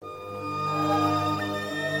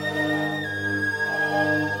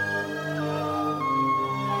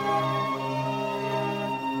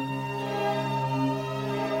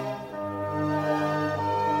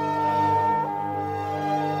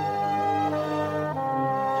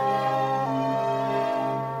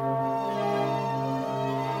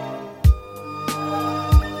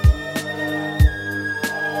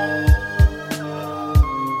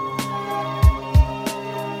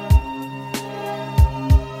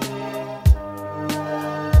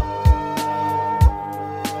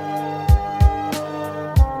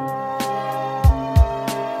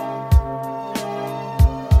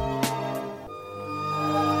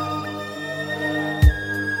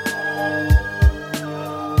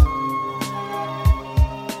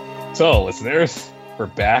So, listeners, we're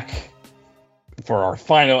back for our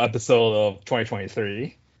final episode of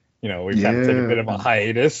 2023. We've had to take a bit of a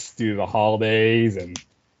hiatus due to the holidays and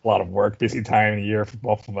a lot of work, busy time of the year for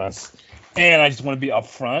both of us. And I just want to be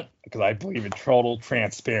upfront because I believe in total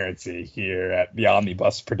transparency here at the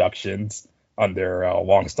Omnibus Productions under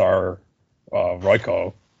Longstar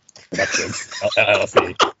Royco Productions,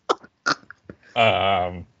 LLC.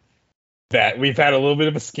 That we've had a little bit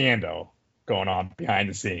of a scandal going on behind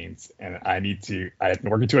the scenes, and I've been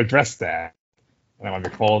working to address that, and I want to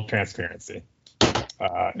be full transparency.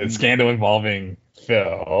 A scandal involving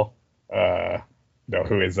Phil,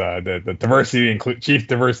 who is the chief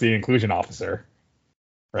diversity and inclusion officer,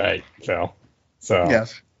 right, Phil? So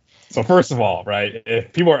yes. So first of all, right,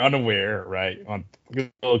 if people are unaware, right, on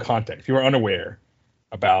a little context, if you are unaware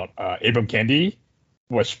about Abram Kendi,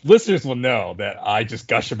 which listeners will know that I just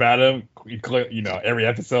gush about him, every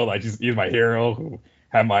episode. I just use my hero, who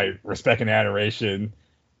have my respect and adoration.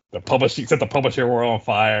 Set the publisher world on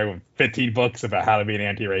fire with 15 books about how to be an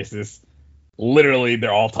anti-racist. Literally,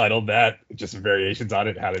 they're all titled that, just variations on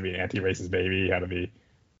it: how to be an anti-racist baby, how to be,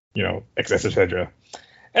 etc.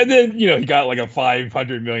 And then, he got like a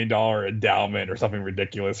 $500 million endowment or something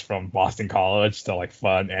ridiculous from Boston College to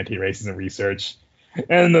fund anti-racism research.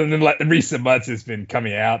 And then in recent months, it's been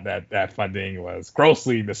coming out that funding was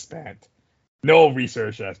grossly misspent. No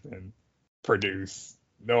research has been produced.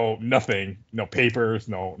 Nothing. No papers.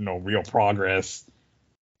 No real progress.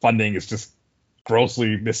 Funding is just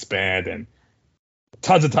grossly misspent, and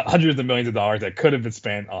hundreds of millions of dollars that could have been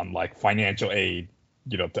spent on financial aid,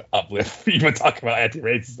 to uplift. Even talk about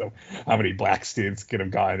anti-racism. How many black students could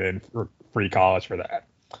have gotten in for free college for that?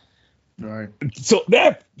 Right. So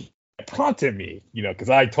that prompted me, because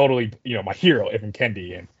I totally, my hero, Ibram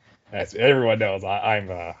Kendi, and as everyone knows,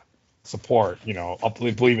 I'm support,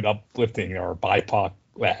 believe in uplifting our BIPOC,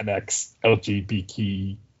 Latinx,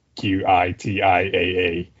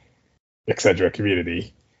 LGBTQITIAA, etc.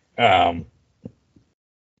 community. And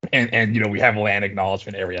we have land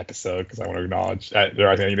acknowledgement every episode because I want to acknowledge I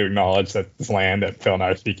need to acknowledge that this land that Phil and I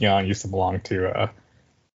are speaking on used to belong to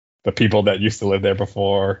the people that used to live there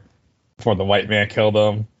before the white man killed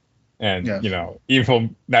them. And, yes. Even though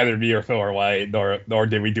neither me or Phil are white, nor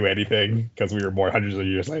did we do anything because we were born hundreds of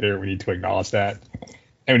years later, we need to acknowledge that.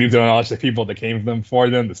 And we need to acknowledge the people that came before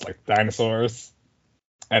them, just like dinosaurs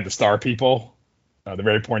and the star people, the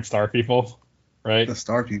very important star people, right? The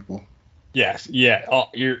star people. Yes, yeah.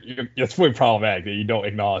 It's really problematic that you don't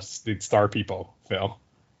acknowledge the star people, Phil.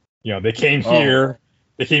 They came here.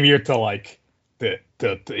 They came here to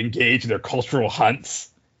to engage in their cultural hunts,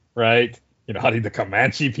 right? Hunting the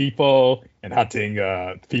Comanche people and hunting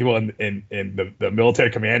people in the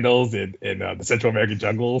military commandos in the Central American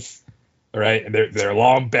jungles, right? And their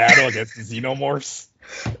long battle against the xenomorphs,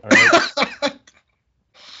 all right?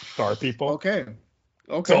 Star people. Okay.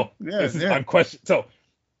 So yeah. I'm question. So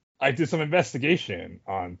I did some investigation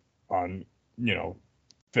on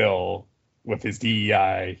Phil with his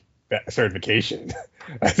DEI certification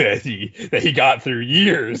that he got through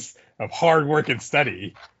years of hard work and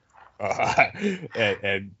study.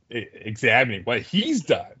 And examining what he's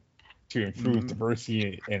done to improve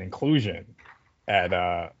diversity and inclusion at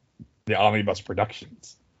the Omnibus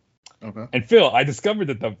Productions. Okay. And Phil, I discovered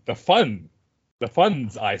that the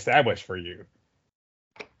funds I established for you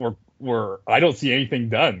were I don't see anything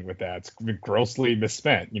done with that. It's been grossly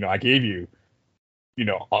misspent. I gave you,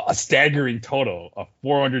 a staggering total of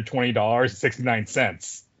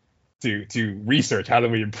 $420.69 to research how do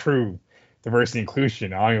we improve diversity and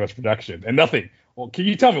inclusion in Omnibus Production, and nothing. Well, can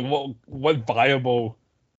you tell me what viable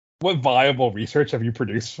research have you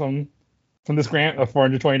produced from this grant of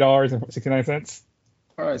 $420.69?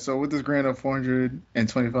 All right, so with this grant of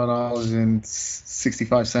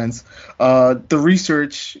 $425.65, the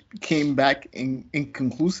research came back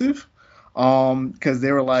inconclusive, because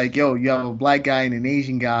they were like, "Yo, you have a black guy and an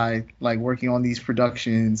Asian guy working on these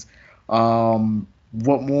productions.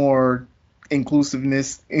 What more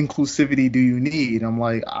inclusivity do you need?" I'm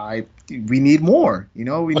like, we need more. We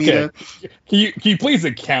need a. Can you please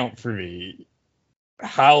account for me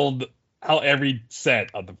how every cent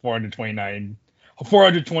of the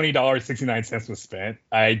 $420.69 was spent?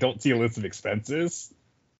 I don't see a list of expenses.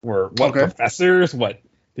 Professors? What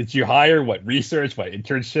did you hire? What research? What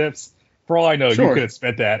internships? For all I know, Sure. You could have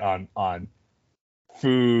spent that on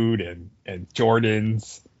food and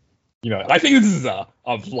Jordans. I think this is a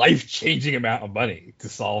life-changing amount of money to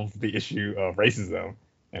solve the issue of racism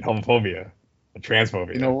and homophobia and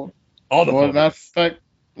transphobia. Matter of fact,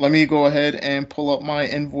 let me go ahead and pull up my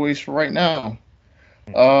invoice right now.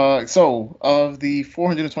 So of the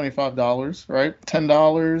 $425, right?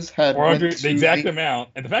 $10 had went 400, the to exact the amount,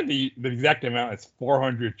 and the fact that the exact amount is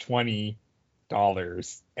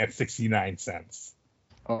 $420.69.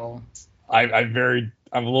 oh I'm a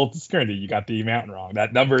little discouraged that you got the amount wrong.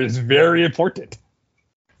 That number is very important.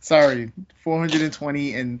 sorry,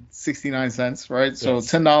 420.69, right? So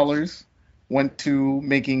Yes. $10 went to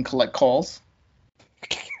making collect calls,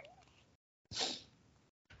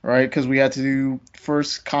 right? Because we had to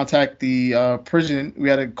first contact the prison. We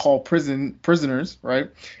had to call prisoners, right,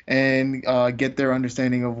 and get their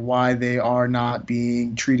understanding of why they are not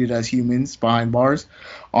being treated as humans behind bars.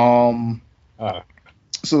 Um, Uh,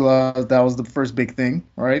 so that was the first big thing,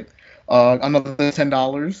 right? Another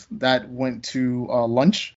 $10 that went to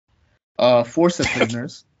lunch for said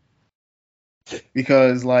prisoners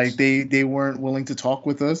because like they weren't willing to talk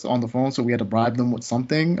with us on the phone, so we had to bribe them with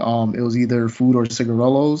something. It was either food or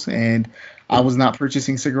cigarellos, and I was not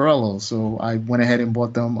purchasing cigarellos, so I went ahead and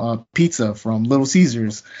bought them pizza from Little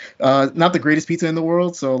Caesars. Not the greatest pizza in the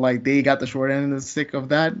world, so like they got the short end of the stick of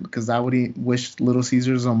that because I would wish Little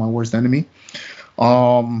Caesars on my worst enemy.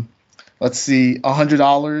 Um, let's see,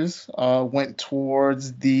 $100 went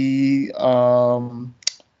towards the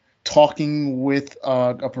talking with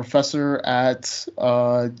a professor at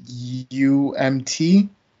UMT.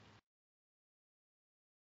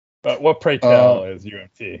 but what, pray uh, tell, is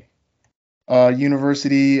UMT?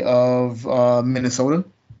 University of Minnesota.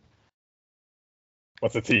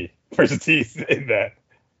 What's the T? Where's the T in that?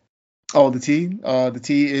 Oh, the T. The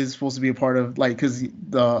T is supposed to be a part of like because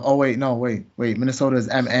the oh wait no wait Minnesota is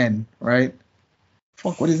MN, right?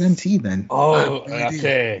 Fuck, what is MT then? I have Oh, no idea.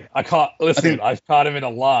 okay. I Listen, think I caught him in a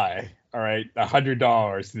lie. All right,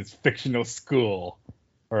 $100 to this fictional school.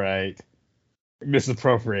 All right,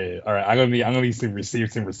 misappropriated. All right, I'm gonna need some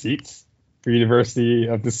receipts for University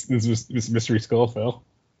of this mystery school, Phil.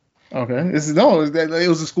 okay. This is no, it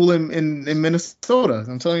was a school in Minnesota.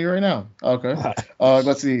 I'm telling you right now. Okay.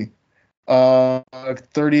 Let's see.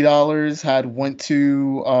 $30 had went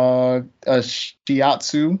to a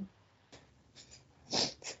shiatsu.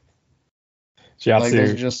 Like those are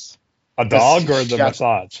Shiatsu, a just dog or the shiatsu,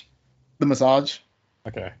 massage? the massage.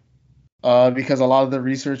 Okay. Because a lot of the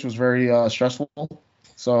research was very stressful.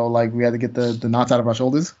 So like we had to get the knots out of our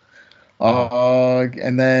shoulders. Uh,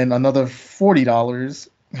 And then another $40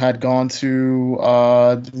 had gone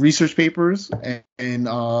to research papers in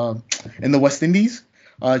the West Indies,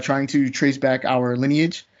 trying to trace back our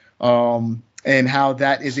lineage, and how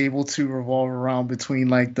that is able to revolve around between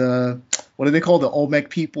like the what do they call the Olmec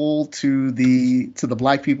people to the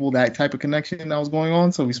black people, that type of connection that was going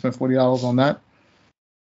on. So we spent $40 on that.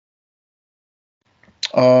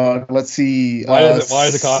 Let's see. why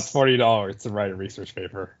does it cost $40 to write a research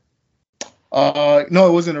paper? No,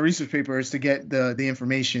 it wasn't a research paper. It's to get the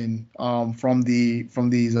information from these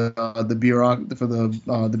the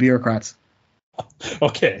bureaucrats.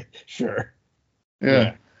 Okay, sure. Yeah,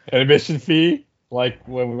 Yeah. An admission fee, like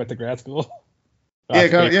when we went to grad school. yeah, Pay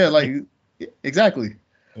for yeah, it. like exactly.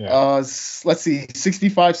 Yeah. Let's see,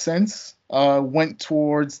 65 cents went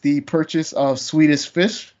towards the purchase of Swedish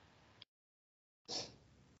fish.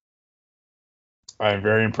 I'm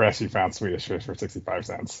very impressed you found Swedish fish for 65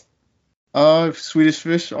 cents. Swedish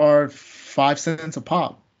fish are 5 cents a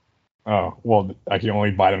pop. Oh, well, I can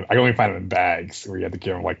only buy them. I can only find them in bags where you have to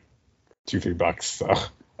give them like $2-3. So,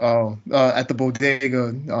 Oh, at the bodega,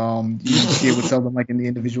 it would sell them like in the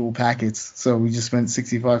individual packets. So we just spent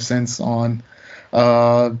 65 cents on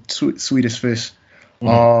Swedish fish. mhm.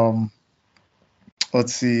 Um,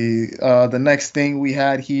 let's see. The next thing we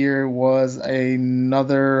had here was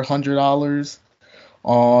another $100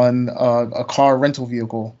 on a car rental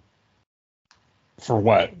vehicle. For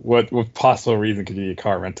what? What possible reason could you need a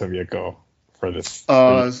car rental vehicle for this?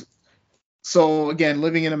 Uh, So again,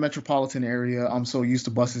 living in a metropolitan area, I'm so used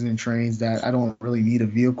to buses and trains that I don't really need a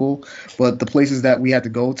vehicle. But the places that we had to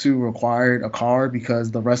go to required a car because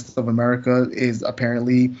the rest of America is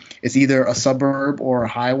apparently it's either a suburb or a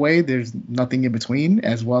highway. There's nothing in between,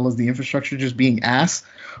 as well as the infrastructure just being ass.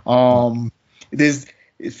 There's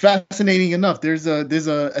it's fascinating enough. There's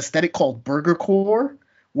a aesthetic called burger core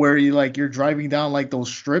where you're driving down like those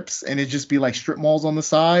strips and it just be like strip malls on the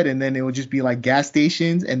side and then it would just be like gas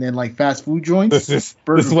stations and then like fast food joints. This is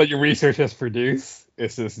Burger. what your research has produced.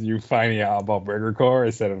 It's just you finding out about Burger Core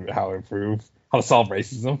instead of how to solve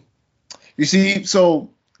racism. You see,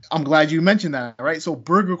 so I'm glad you mentioned that, right? So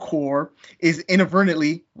burger core is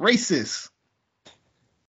inadvertently racist,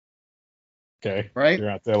 Okay, right? you're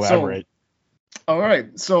gonna have to So elaborate. all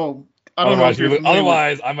right. So I don't know if you're familiar with.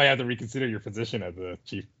 Otherwise, I might have to reconsider your position as the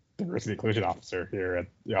chief diversity inclusion officer here at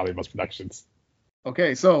Yali Productions.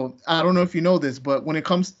 Okay, so I don't know if you know this, but when it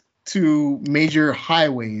comes to major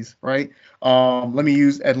highways, right? Let me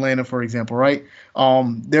use Atlanta for example, right?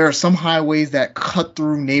 There are some highways that cut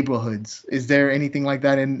through neighborhoods. Is there anything like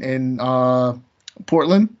that in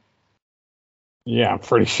Portland? Yeah, I'm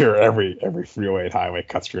pretty sure every freeway and highway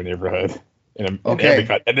cuts through a neighborhood Okay,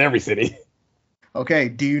 in every city. okay.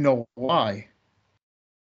 Do you know why?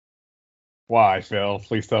 Why, Phil?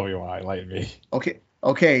 Please tell me why. Enlighten me. Okay,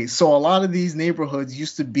 okay. So a lot of these neighborhoods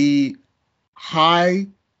used to be high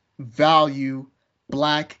value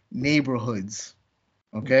black neighborhoods.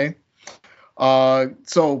 Okay.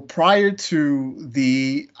 So prior to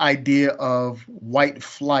the idea of white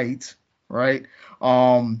flight, right?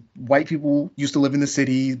 White people used to live in the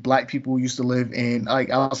cities, black people used to live in like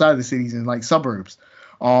outside of the cities in like suburbs.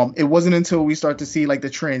 It wasn't until we start to see like the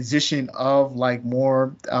transition of like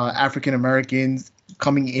more African Americans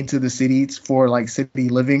coming into the cities for like city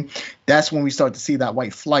living. That's when we start to see that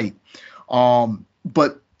white flight.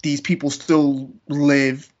 But these people still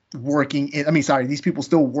live working in, I mean, sorry, these people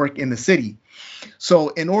still work in the city. So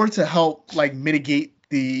in order to help like mitigate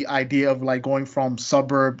the idea of like going from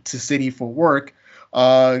suburb to city for work,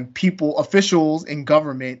 people, officials in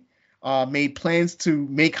government made plans to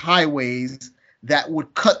make highways that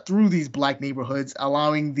would cut through these black neighborhoods,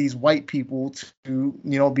 allowing these white people to,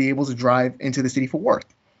 be able to drive into the city for work.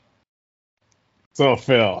 So,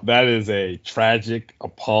 Phil, that is a tragic,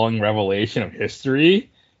 appalling revelation of history,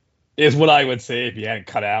 is what I would say if you hadn't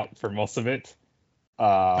cut out for most of it.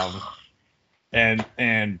 Um, and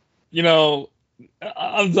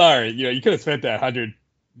I'm sorry, you could have spent that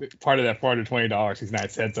part of that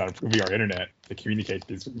 $420.69 on improving our internet to communicate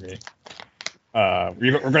this with me.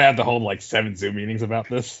 We're gonna have to hold like 7 Zoom meetings about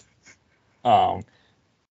this. Um,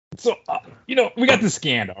 we got this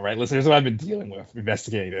scandal, right, listeners? What I've been dealing with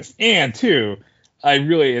investigating this, and two, I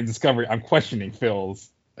really am discovering I'm questioning Phil's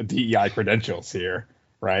DEI credentials here,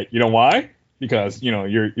 right? You know why? Because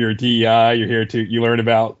you're DEI, you learn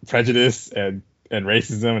about prejudice and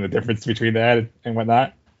racism and the difference between that and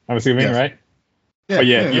whatnot. I'm assuming, Yes. right? Yeah. But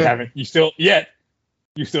Yeah. yet Yeah.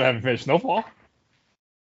 you still haven't finished Snowfall.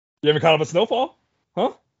 You haven't caught up with Snowfall,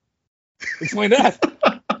 huh? Explain that.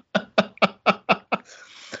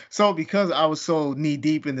 So because I was so knee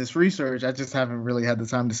deep in this research, I just haven't really had the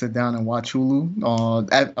time to sit down and watch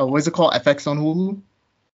Hulu. What's it called? FX on Hulu.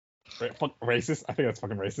 Fuck racist. I think that's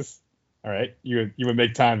fucking racist. All right, you would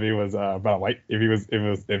make time if he was about white. If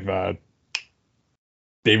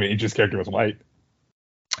David Ainger's character was white.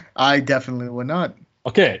 I definitely would not.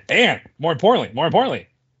 Okay, and more importantly,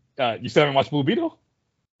 you still haven't watched Blue Beetle,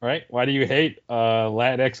 right? Why do you hate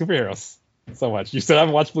Latinx superheroes so much? You still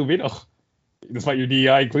haven't watched Blue Beetle, despite your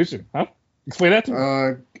DEI inclusion, huh? Explain that to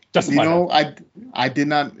me. Justify that. I did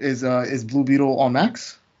not. Is Blue Beetle on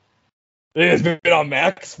Max? It has been on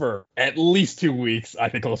Max for at least 2 weeks. I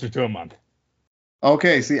think closer to a month.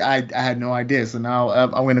 Okay, see, I had no idea. So now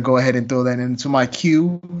I'm going to go ahead and throw that into my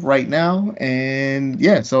queue right now, and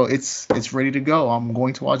yeah, so it's ready to go. I'm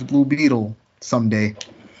going to watch Blue Beetle someday.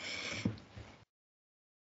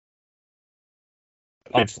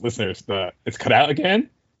 It's listeners, it's cut out again,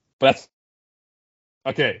 but that's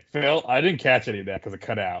okay. Phil, I didn't catch any of that because it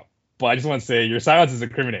cut out. But I just want to say your silence is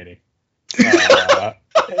incriminating.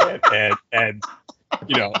 And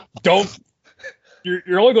don't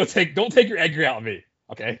you're only gonna don't take your anger out on me,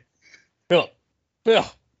 okay? Phil,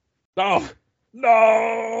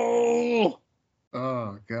 no.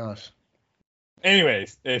 Oh gosh.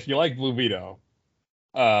 Anyways, if you like Blue Beetle,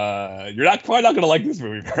 you're probably not gonna like this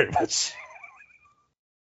movie very much.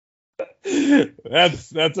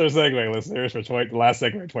 That's our segue, listeners, for the last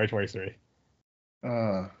segment of 2023.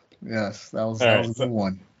 Yes, that was Right, a good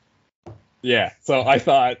one. Yeah, so I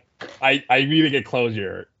thought I need to get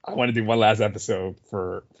closure. I want to do one last episode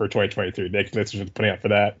for 2023. Thank you, listeners, for putting up for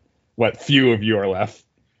that. What few of you are left,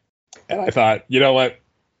 and I thought, you know what,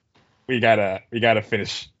 we gotta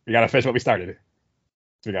finish. We gotta finish what we started.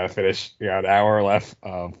 So we gotta finish. We got an hour left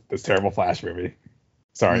of this terrible Flash movie.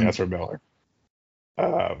 Sorry, Ezra Miller.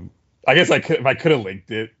 I guess if I could have linked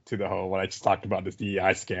it to the whole what I just talked about, this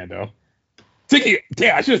DEI scandal. I should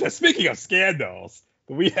have said. Speaking of scandals,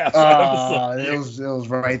 we have it was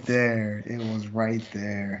right there. It was right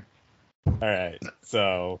there. All right.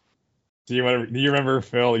 So, do you remember,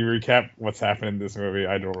 Phil? You recap what's happened in this movie.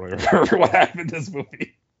 I don't really remember what happened in this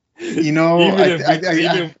movie.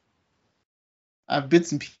 I have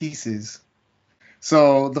bits and pieces.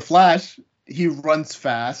 So the Flash, he runs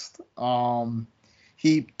fast.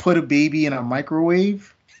 He put a baby in a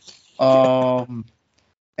microwave. And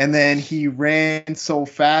then he ran so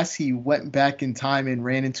fast he went back in time and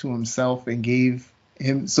ran into himself and gave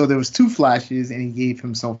him. So there was two Flashes, and he gave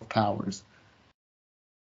himself powers.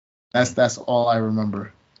 That's all I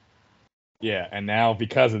remember. Yeah, and now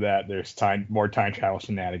because of that, there's more time travel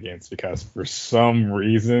shenanigans because for some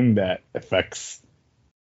reason that affects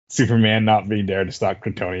Superman not being there to stop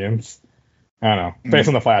Kryptonians. I don't know. Based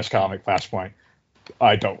on the Flash comic, Flashpoint,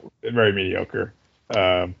 very mediocre. We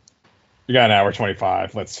got an hour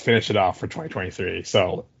 25. Let's finish it off for 2023.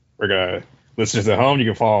 So listeners at home, you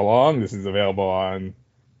can follow along. This is available on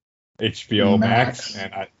HBO Max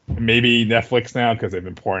and maybe Netflix now because they've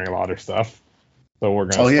been pouring a lot of stuff. So we're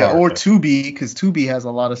gonna. Or Tubi, because Tubi has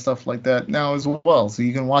a lot of stuff like that now as well. So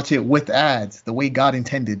you can watch it with ads, the way God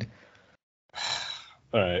intended.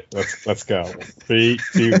 All right, let's go. 3,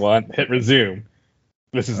 2, 1, hit resume.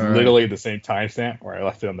 This is literally the same timestamp where I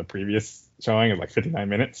left it on the previous showing of like 59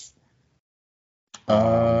 minutes.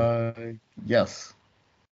 Yes.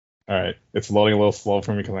 All right, it's loading a little slow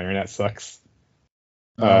for me because my internet sucks.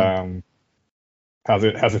 How's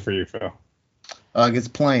it for you, Phil? It's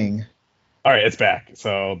playing. All right, it's back.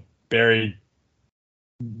 So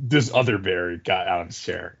this other Barry got out of his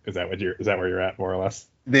chair. Is that where you're at, more or less?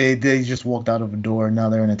 They just walked out of a door and now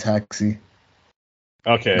they're in a taxi.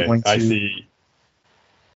 Okay, I see.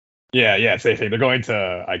 Yeah, same thing. They're going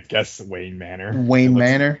to, I guess, Wayne Manor. Wayne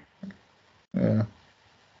Manor? Yeah.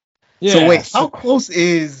 Yeah. So wait, how close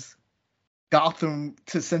is Gotham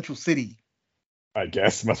to Central City? I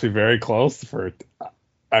guess must be very close for.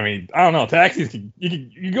 I mean, I don't know. Taxis, you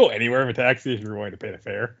can go anywhere with a taxi if you're willing to pay the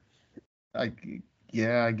fare.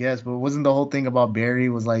 Yeah, I guess. But wasn't the whole thing about Barry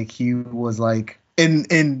was like he was like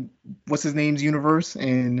in what's his name's universe,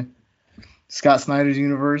 in Scott Snyder's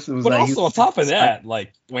universe? It was but like also on top of that,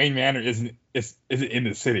 like Wayne Manor isn't in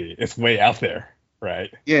the city. It's way out there,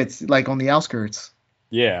 right? Yeah, it's like on the outskirts.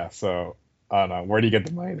 Yeah, so I don't know. Where do you get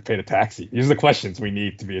the money to pay the taxi? These are the questions we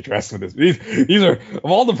need to be addressed with this. These are,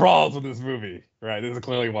 of all the problems with this movie, right? This is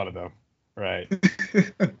clearly one of them, right?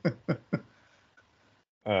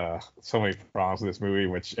 So many problems with this movie,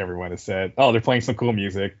 which everyone has said, oh, they're playing some cool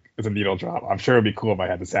music. It's a needle drop. I'm sure it'd be cool if I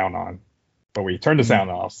had the sound on, but we turned the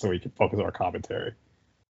sound off so we could focus on our commentary.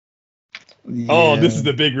 Yeah. Oh, this is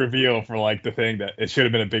the big reveal for like the thing that it should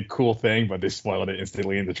have been a big cool thing, but they spoiled it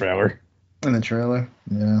instantly in the trailer. In the trailer,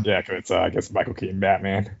 yeah. Yeah, because it's I guess Michael Keaton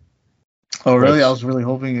Batman. Oh, really? I was really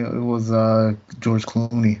hoping it was George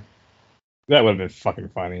Clooney. That would have been fucking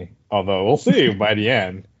funny. Although we'll see by the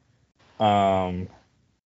end. You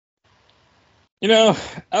know,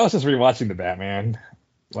 I was just rewatching the Batman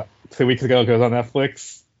 2 weeks ago. It goes on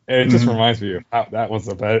Netflix, and it just reminds me of how that was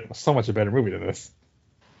so much a better movie than this.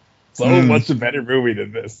 So much a better movie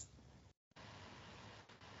than this.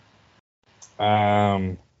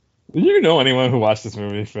 Do you know anyone who watched this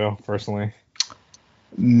movie, Phil, personally?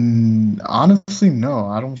 Honestly, no.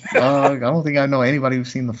 I don't think I know anybody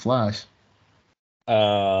who's seen The Flash.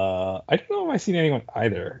 I don't know if I've seen anyone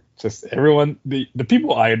either. Just everyone, the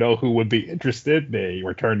people I know who would be interested, they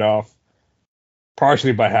were turned off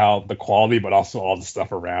partially by how the quality, but also all the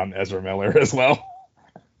stuff around Ezra Miller as well.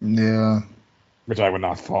 Yeah. Which I would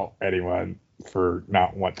not fault anyone for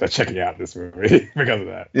not checking out this movie because of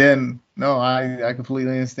that. Yeah, no, I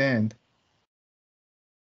completely understand.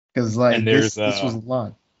 Because like this was a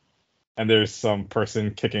lot. And there's some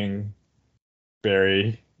person kicking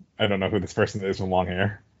Barry. I don't know who this person is with long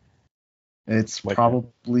hair. It's like,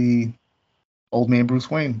 probably old man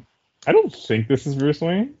Bruce Wayne. I don't think this is Bruce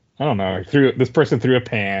Wayne. I don't know. This person threw a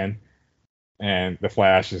pan, and the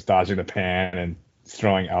Flash is dodging the pan and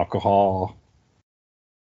throwing alcohol.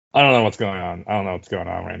 I don't know what's going on. I don't know what's going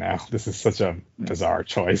on right now. This is such a bizarre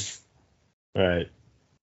choice. Right.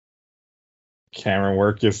 Camera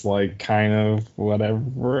work is like kind of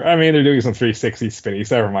whatever. I mean, they're doing some 360 spinning.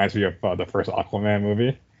 So that reminds me of the first Aquaman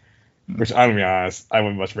movie, which I'm gonna be honest, I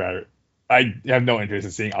would much rather. I have no interest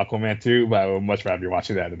in seeing Aquaman 2, but I would much rather be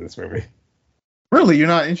watching that than this movie. Really, you're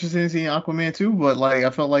not interested in seeing Aquaman 2, but like I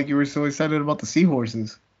felt like you were so excited about the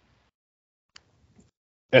seahorses.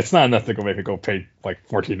 It's not enough to make it go pay like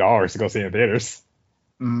 $14 to go see it in theaters.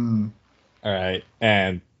 All right,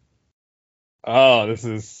 and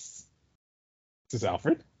this is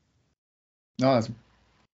Alfred? No,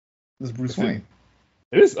 that's Bruce Wayne.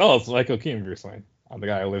 It is. Oh, it's Michael Keaton Bruce Wayne. I'm the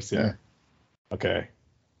guy who lives here. Yeah. Okay,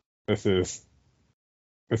 it's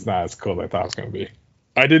not as cool as I thought it was going to be.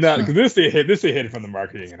 I did not, because they hid from the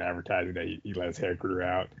marketing and advertising that he let his hair grew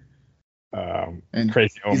out. And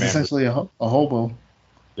crazy old he's man. Essentially a hobo.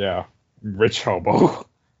 Yeah, rich hobo.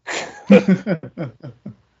 So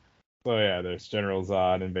yeah, there's General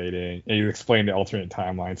Zod invading, and you explain the alternate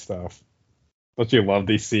timeline stuff. Don't you love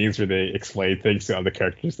these scenes where they explain things to other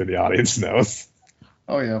characters that the audience knows?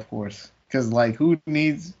 Oh yeah, of course. Because like, who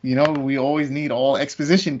needs? We always need all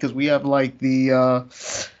exposition because we have like the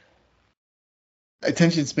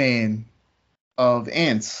attention span of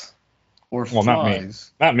ants or Well, not me.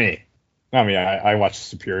 flies. Not me. Not me. I watch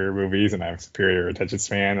superior movies and I have superior attention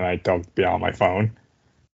span and I don't be on my phone.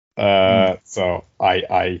 So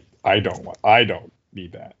I don't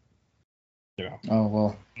need that. Oh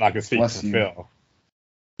well, I'm not gonna speak bless for you. Phil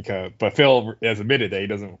but Phil has admitted that he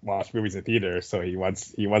doesn't watch movies in theaters, so he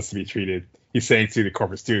wants to be treated. He's saying to the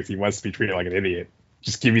corporate students he wants to be treated like an idiot.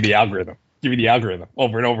 Just give me the algorithm. Give me the algorithm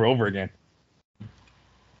over and over and over again.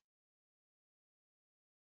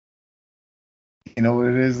 You know what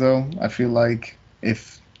it is though? I feel like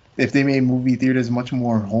if they made movie theaters much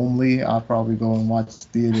more homely, I'll probably go and watch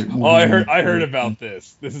theater. Oh, I heard about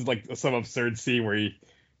this. This is like some absurd scene where he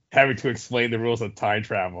having to explain the rules of time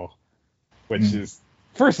travel, which is,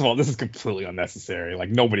 first of all, this is completely unnecessary. Like,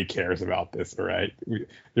 nobody cares about this, all right?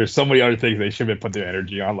 There's so many other things they should have put their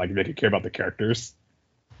energy on, like they could care about the characters.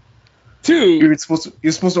 Two, you're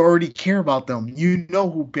supposed to already care about them. You know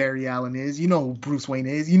who Barry Allen is. You know who Bruce Wayne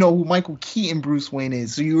is. You know who Michael Keaton Bruce Wayne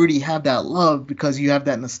is. So you already have that love because you have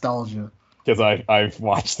that nostalgia. Because I've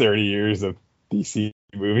watched 30 years of DC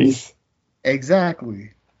movies.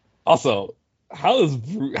 Exactly. Also, how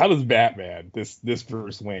does Batman, this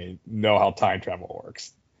Bruce Wayne, know how time travel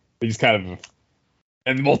works? He just kind of,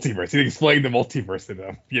 and multiverse. He explained the multiverse to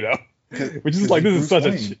them, which is like, this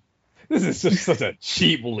is just such a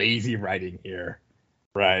cheap, lazy writing here,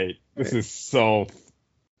 right? This is such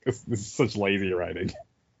lazy writing.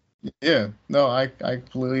 Yeah, no, I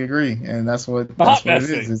completely agree, and that's what Hot it mess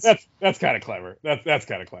is. That's kind of clever. That's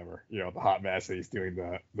kind of clever. The hot mess that he's doing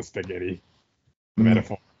the spaghetti, the Mm.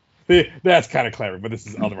 metaphor. That's kind of clever, but this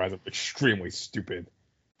is otherwise extremely stupid.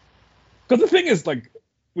 Because the thing is, like,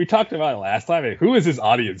 we talked about it last time. Who is his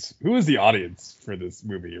audience? Who is the audience for this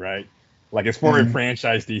movie, right? Like, it's for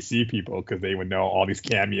franchise DC people because they would know all these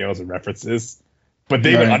cameos and references, but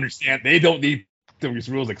they would understand. They don't need these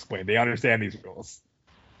rules explained. They understand these rules.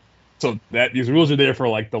 So that these rules are there for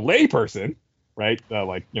like the lay person, right?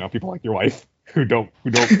 Like, people like your wife who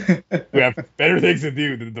have better things to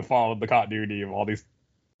do than to follow the continuity of all these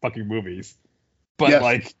fucking movies. But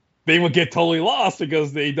like, they would get totally lost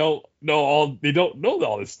because they don't know all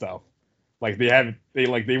this stuff. Like,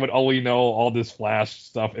 they would only know all this Flash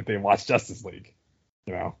stuff if they watched Justice League,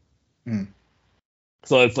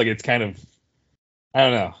 So it's like, it's kind of, I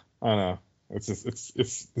don't know. It's just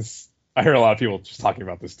it's I heard a lot of people just talking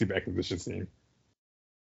about this stupid exposition scene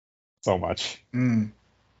so much.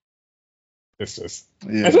 It's just,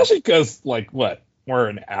 especially because, like, what, we're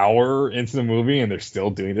an hour into the movie and they're still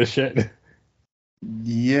doing this shit.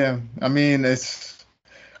 Yeah, I mean, I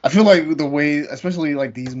feel like the way, especially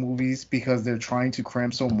like these movies, because they're trying to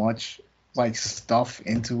cram so much like stuff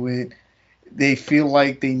into it, they feel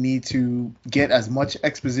like they need to get as much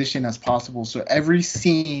exposition as possible. So every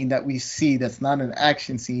scene that we see that's not an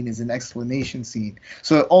action scene is an explanation scene.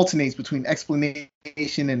 So it alternates between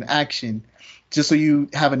explanation and action, just so you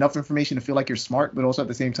have enough information to feel like you're smart, but also at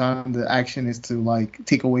the same time, the action is to like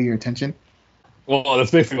take away your attention. Well,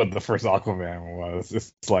 that's basically what the first Aquaman was.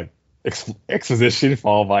 It's like exposition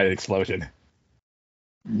followed by an explosion.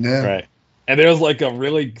 Yeah. Right. And there was like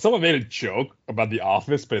someone made a joke about The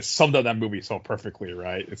Office, but it summed up that movie so perfectly,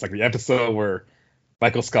 right? It's like the episode where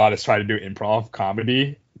Michael Scott is trying to do improv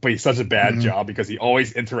comedy, but he's such a bad job because he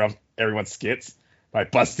always interrupts everyone's skits by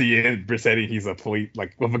busting in, pretending he's a police,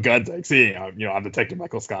 like, with a gun, like, see, I'm Detective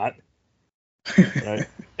Michael Scott. Right?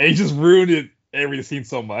 And he just ruined every scene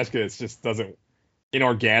so much because it just doesn't,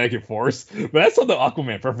 inorganic and forced. But that's on the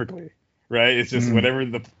Aquaman perfectly, right? It's just whenever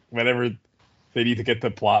they need to get the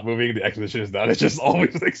plot moving, the exposition is done. It's just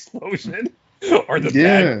always an explosion or the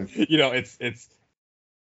bad.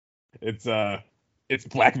 It's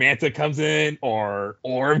Black Manta comes in, or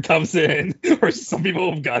Orm comes in, or some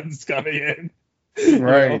people with guns coming in.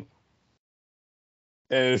 Right.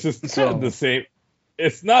 And it's just kind of the same.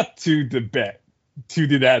 It's not to that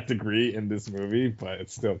degree in this movie, but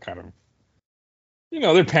it's still kind of,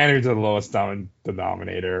 they're pandering to the lowest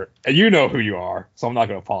denominator. And you know who you are, so I'm not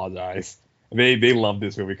going to apologize. They love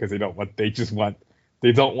this movie because they don't want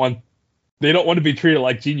to be treated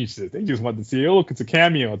like geniuses. They just want to see, oh, look, it's a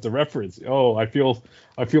cameo, it's a reference. Oh, I feel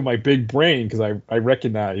my big brain because I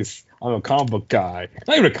recognize I'm a comic book guy.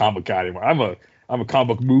 Not even a comic book guy anymore. I'm a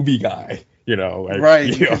comic book movie guy.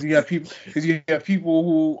 Right? Because you have people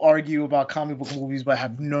who argue about comic book movies but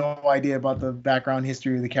have no idea about the background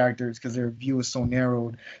history of the characters because their view is so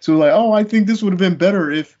narrowed. So like, oh, I think this would have been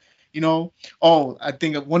better if. I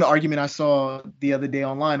think one argument I saw the other day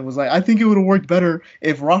online was like, I think it would have worked better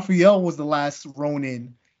if Raphael was the last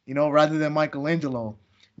Ronin rather than Michelangelo.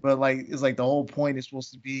 But like, it's like the whole point is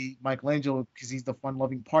supposed to be Michelangelo because he's the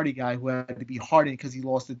fun-loving party guy who had to be hardened because he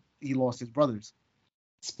lost his brothers.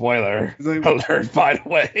 Spoiler It's like, alert, by the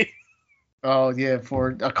way. oh yeah,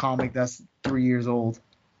 for a comic that's 3 years old.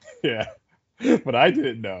 Yeah. But I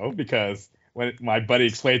didn't know because when my buddy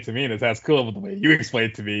explained to me, and that's cool, but the way you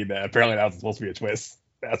explained to me that apparently that was supposed to be a twist.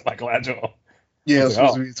 That's Michelangelo. Yeah, I it was was like,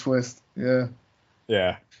 supposed oh, to be a twist. Yeah.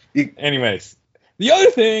 yeah. You- Anyways, the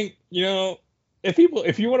other thing,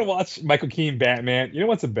 if you want to watch Michael Keaton Batman, you know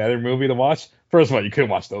what's a better movie to watch? First of all, you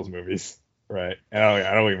couldn't watch those movies, right? And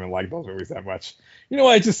I don't even like those movies that much. You know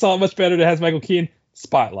what I just saw much better that has Michael Keaton?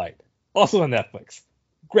 Spotlight, also on Netflix.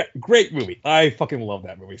 Great movie. I fucking love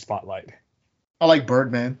that movie, Spotlight. I like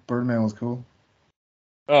Birdman. Birdman was cool.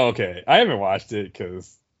 Oh, okay. I haven't watched it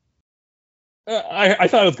because I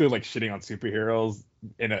thought it was good, like shitting on superheroes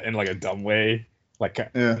in like a dumb way, like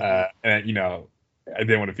and I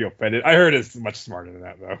didn't want to feel offended. I heard it's much smarter than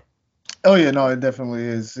that though. Oh yeah, no, it definitely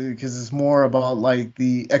is because it's more about like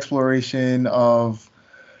the exploration of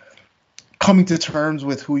coming to terms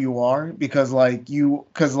with who you are because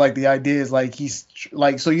the idea is like he's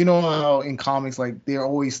like, so how in comics like they're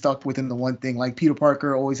always stuck within the one thing, like Peter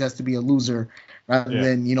Parker always has to be a loser rather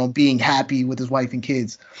than being happy with his wife and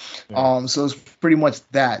kids. So it's pretty much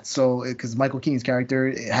that. So because Michael Keaton's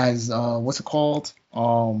character has what's it called,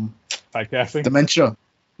 Typecasting? Dementia.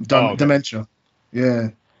 Okay. Dementia. Yeah.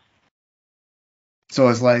 So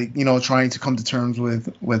it's like, trying to come to terms with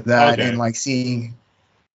that and like seeing.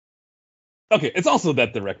 Okay, it's also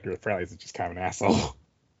that director apparently is just kind of an asshole.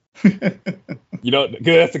 That's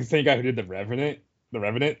the same guy who did The Revenant.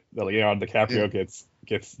 The Leonardo DiCaprio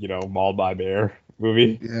gets mauled by a bear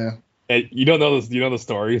movie. Yeah. And you don't know this. You know the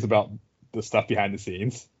stories about the stuff behind the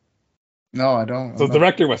scenes. No, I don't. So the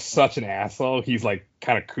director was such an asshole. He's like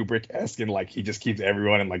kind of Kubrick-esque and like he just keeps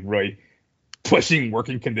everyone in like really pushing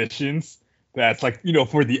working conditions. That's like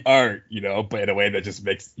for the art, but in a way that just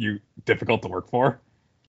makes you difficult to work for.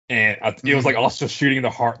 And it was like also shooting the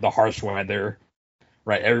harsh weather,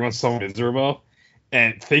 right? Everyone's so miserable,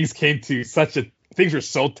 and things were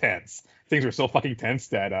so tense. Things were so fucking tense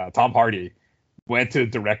that Tom Hardy went to the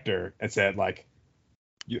director and said like,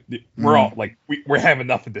 we're all like we're having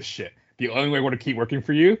enough of this shit. The only way we're gonna keep working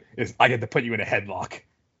for you is I get to put you in a headlock.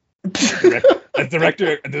 The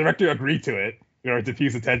director agreed to it in order to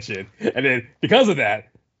diffuse the tension, and then because of that,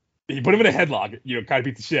 he put him in a headlock, kind of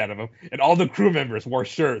beat the shit out of him, and all the crew members wore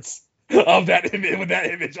shirts of that image with that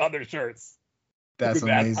image on their shirts. That's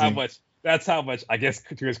amazing. That's how much, I guess,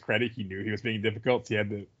 to his credit, he knew he was being difficult. So he had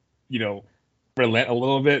to, relent a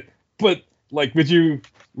little bit. But like, would you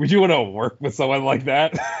want to work with someone like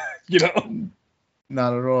that?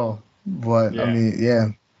 Not at all. But I mean, yeah,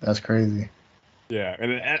 that's crazy. Yeah,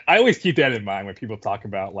 and I always keep that in mind when people talk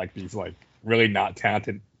about like these like really not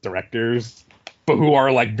talented directors, but who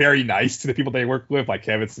are like very nice to the people they work with, like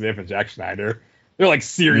Kevin Smith and Jack Schneider. They're like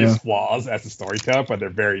serious flaws as a storyteller, but they're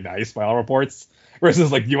very nice by all reports.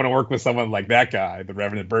 Versus like you want to work with someone like that guy, the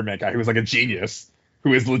Revenant Birdman guy, who's like a genius,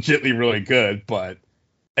 who is legitimately really good,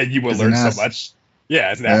 and you will learn so much.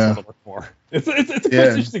 Yeah, it's an asshole to work for. It's a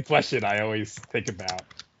interesting question I always think about.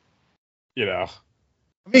 I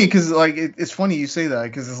mean, because like it's funny you say that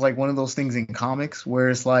because it's like one of those things in comics where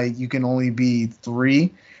it's like you can only be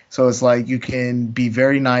three. So it's like you can be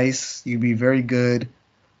very nice, you can be very good,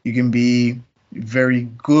 you can be very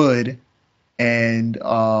good, and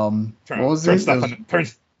turn stuff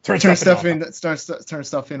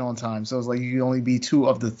in on time. So it's like you can only be two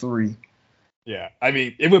of the three. Yeah, I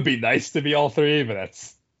mean, it would be nice to be all three, but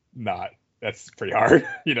that's pretty hard.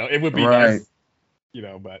 It would be nice,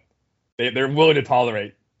 but they're willing to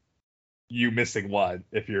tolerate you missing one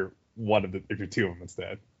if you're two of them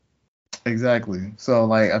instead. Exactly. So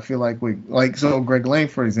like I feel like so Greg Lane,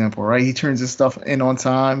 for example, right? He turns his stuff in on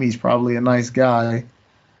time. He's probably a nice guy.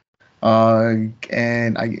 And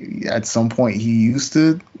at some point he used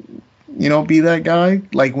to, be that guy.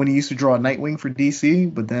 Like when he used to draw Nightwing for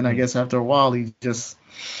DC, but then I guess after a while he just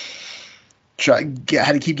had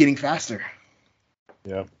to keep getting faster.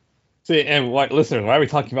 Yeah. See, and listeners, why are we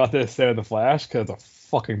talking about this instead of The Flash? Because it's a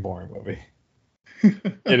fucking boring movie.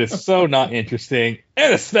 It is so not interesting,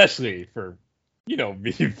 and especially for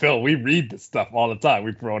me and Phil, we read this stuff all the time.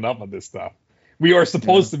 We've grown up on this stuff. We are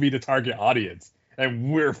supposed to be the target audience,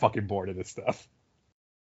 and we're fucking bored of this stuff.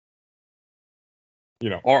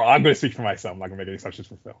 Or I'm going to speak for myself. I'm not going to make any assumptions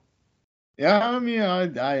for Phil. Yeah, I mean,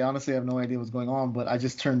 I honestly have no idea what's going on, but I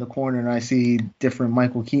just turned the corner and I see different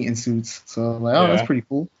Michael Keaton suits. So I'm like, that's pretty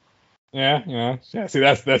cool. Yeah. See,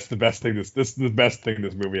 that's the best thing. This is the best thing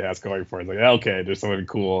this movie has going for it. It's like, okay, there's something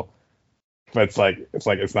cool but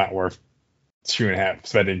it's not worth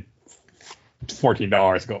spending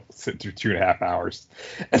 $14 to go sit through 2.5 hours,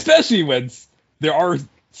 especially when there are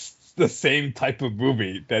the same type of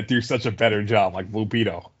movie that do such a better job, like Blue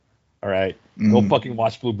Beetle. All right, go fucking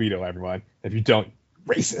watch Blue Beetle, everyone. If you don't,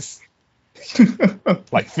 racist.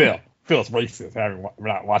 Like Phil's racist. We're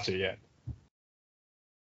not watching it yet.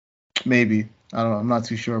 Maybe. I don't know. I'm not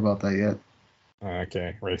too sure about that yet.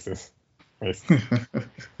 Okay, racist.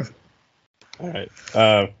 All right.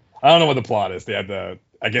 I don't know what the plot is.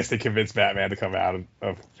 I guess they convinced Batman to come out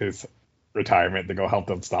of his retirement to go help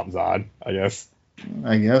them stop Zod. I guess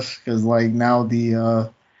because like now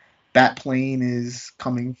the bat plane is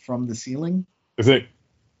coming from the ceiling. Is it?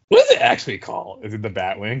 What is it actually called? Is it the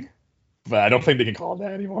Batwing? But I don't think they can call it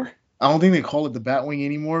that anymore. I don't think they call it the Batwing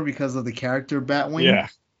anymore because of the character Batwing.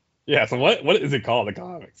 Yeah. So what is it called in the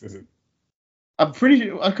comics? Is it? I'm pretty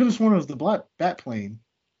sure. I could have sworn it was the bat plane.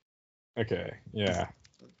 Okay. Yeah.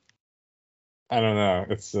 I don't know.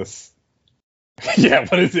 It's just. Yeah.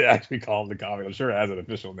 What is it actually called in the comic? I'm sure it has an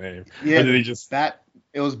official name. Yeah. Or did he just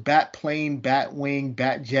It was bat plane, bat wing,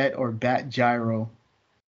 bat jet, or bat gyro.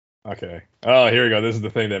 Okay. Oh, here we go. This is the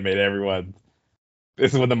thing that made everyone.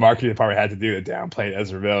 This is what the marketing department had to do to downplay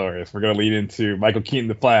Ezra Miller. We're gonna lead into Michael Keaton,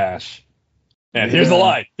 the Flash. And here's the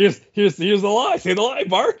line. Here's the line. Say the line,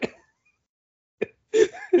 Bart.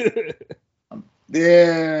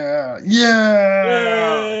 Yeah.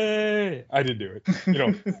 Yay! I didn't do it.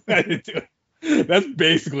 I didn't do it. That's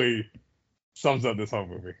basically sums up this whole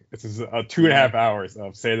movie. This is 2.5 hours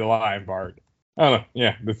of say the line, Bart. I don't know.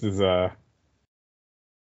 Yeah, this is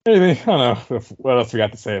anything. I don't know what else we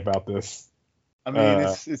got to say about this. I mean,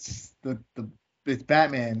 it's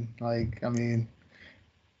Batman. Like, I mean,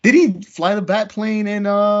 did he fly the bat plane in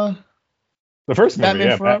the first movie?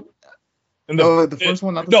 Batman Forever? The first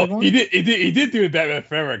one, not the second one. He did do it Batman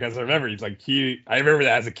Forever, because I remember I remember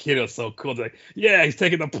that as a kid. It was so cool. It's like, yeah, he's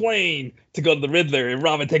taking the plane to go to the Riddler, and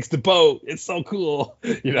Robin takes the boat. It's so cool,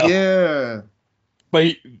 Yeah.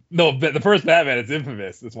 But the first Batman is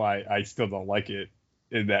infamous. That's why I still don't like it.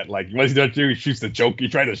 In that, like, what he does do, he shoots the Joker. He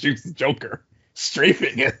tries to shoot the Joker,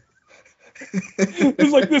 strafing it.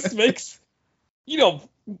 It's like, this makes, I'm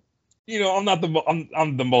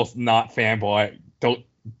the most not fanboy. Don't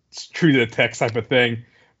true to the text type of thing.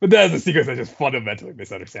 But that is a sequence that just fundamentally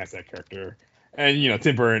misunderstands that character. And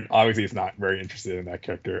Tim Burton obviously is not very interested in that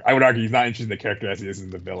character. I would argue he's not interested in the character as he is in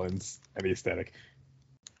the villains and the aesthetic.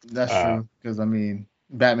 That's true, because I mean,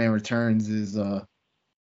 Batman Returns is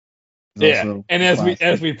yeah, and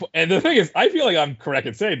and the thing is, I feel like I'm correct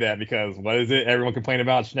in saying that, because what is it everyone complained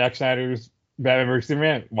about Zack Snyder's Batman vs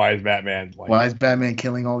Superman? Why is Batman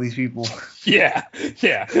killing all these people? Yeah.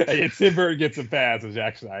 And Tim Burton gets a pass with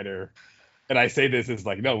Zack Snyder, and I say this is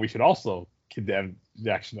like, no, we should also condemn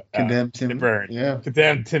Tim Burton. Yeah,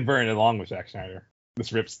 condemn Tim Burton along with Zack Snyder.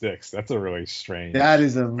 This rip sticks. That's a really strange. That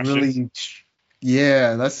is a really.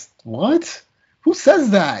 Yeah, that's what. Who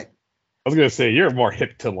says that? I was gonna say, you're more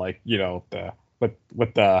hip to, like, what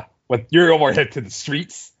you're more hip to the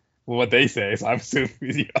streets with what they say. So I'm assuming,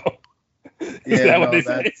 is that what they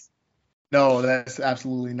say? No, that's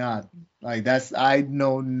absolutely not. Like, I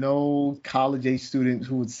know no college age student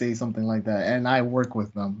who would say something like that, and I work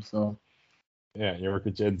with them, so. Yeah, you work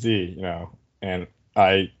with Gen Z, and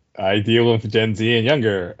I deal with Gen Z and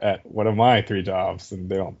younger at one of my 3 jobs, and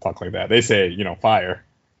they don't talk like that. They say, fire.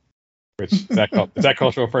 Which is that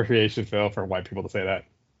cultural appropriation, Phil, for white people to say that?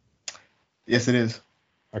 Yes, it is.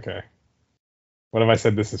 Okay. What if I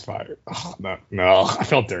said this is fire? Oh, no. I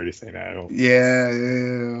felt dirty saying that.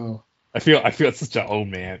 Yeah. I feel it's such an old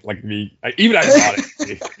man, like me. Even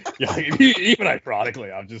ironically, even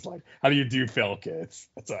ironically, I'm just like, how do you do, Phil, kids?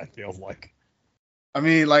 That's what it feels like. I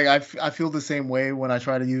mean, like, I feel the same way when I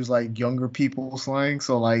try to use, like, younger people slang.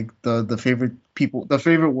 So, like, the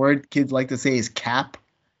favorite word kids like to say is cap,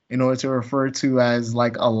 in order to refer to as,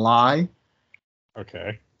 like, a lie.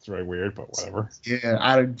 Okay, it's very weird, but whatever.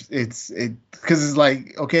 Yeah, because it's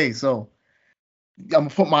like, okay, so I'm gonna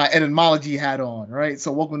put my etymology hat on, right?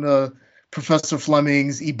 So welcome to Professor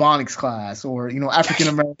Fleming's Ebonics class, or African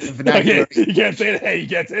American vernacular. You can't say that. You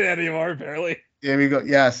can't say that anymore, apparently. There we go.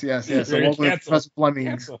 Yes. So welcome to Professor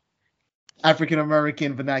Fleming's African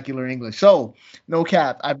American vernacular English. So no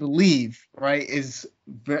cap, I believe, right, is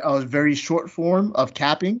a very short form of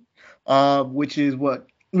capping, which is what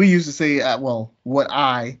we used to say not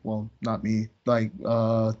me, like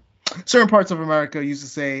certain parts of America used to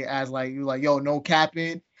say as like, yo, no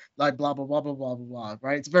capping, like blah blah blah blah blah blah blah,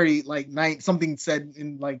 right? It's very like something said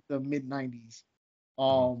in like the mid 90s,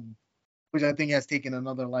 which I think has taken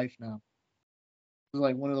another life now. It's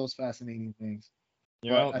like one of those fascinating things.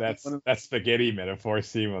 You But know, I think that spaghetti metaphor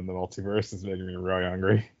scene on the multiverse is making me really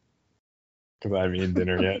hungry because I haven't eaten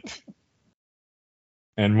dinner yet.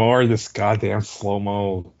 And more of this goddamn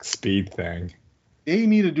slow-mo speed thing. they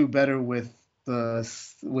need to do better with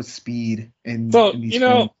speed So, in these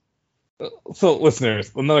films. so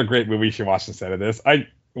listeners, another great movie you should watch instead of this. I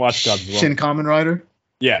watched Godzilla. Shin Kamen Rider.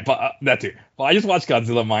 Yeah, but that too. Well, I just watched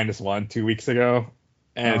Godzilla -1 2 weeks ago,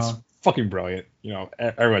 and it's Uh, fucking brilliant.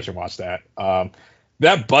 Everyone should watch that.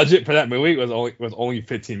 That budget for that movie was only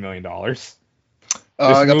 $15 million. This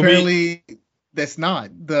movie, apparently that's not.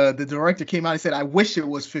 The director came out and said, "I wish it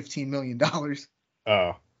was $15 million." oh,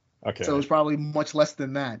 So okay. it's probably much less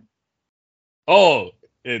than that. Oh,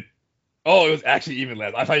 it, it was actually even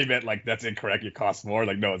less. I thought you meant like that's incorrect. It costs more.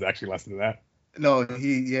 Like no, it's actually less than that. No,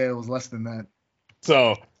 it was less than that.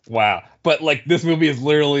 So wow, but like this movie is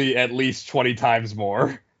literally at least 20 times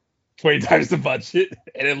more. 20 times the budget,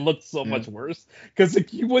 and it looked so Yeah. much worse because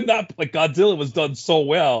like you would not like Godzilla was done so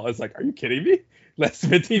well. It's like, are you kidding me? Less than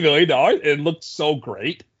 $15 million, and it looked so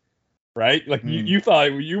great, right? Like you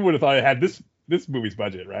would have thought it had this movie's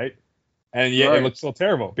budget, right? And yet it Right. looked so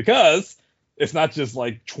terrible because it's not just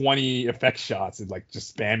like 20 effect shots and like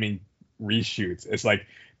just spamming reshoots. It's like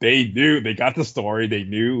they got the story, they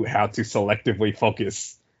knew how to selectively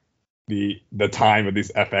focus the time of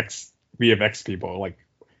these VFX people. Like,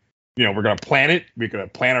 we're gonna plan it. We're gonna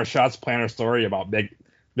plan our shots, plan our story about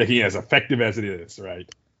making it as effective as it is, right?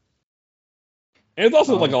 And it's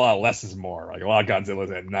also like a lot of less is more. Like a lot of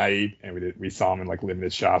Godzilla's at night, and we saw him in like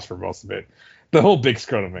limited shots for most of it. The whole big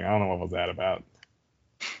scrotum thing, I don't know what was that about.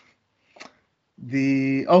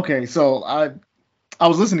 So I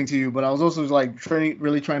was listening to you, but I was also like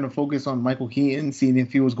really trying to focus on Michael Keaton, seeing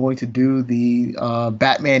if he was going to do the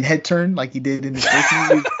Batman head turn like he did in the first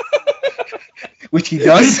movie, which he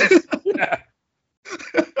does. Yeah.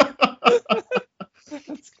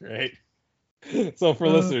 That's great. So for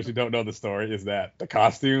listeners who don't know the story, is that the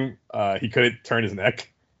costume, he couldn't turn his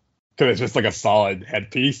neck because it's just like a solid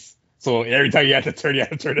headpiece. So every time you have to turn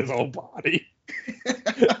his whole body.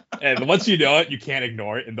 And once you know it, you can't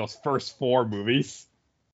ignore it in those first 4 movies,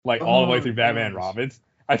 like all the way through Batman and Robins.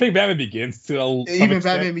 I think Batman Begins to even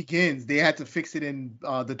Batman Begins, they had to fix it in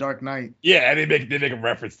The Dark Knight. Yeah, and they make a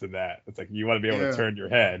reference to that. It's like you want to be able to turn your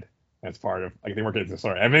head. That's part of like they work into the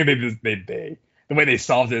story. I think they the way they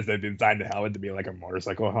solved it is they designed the helmet to be like a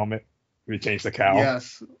motorcycle helmet. They changed the cowl.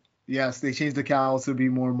 Yes, they changed the cowl to be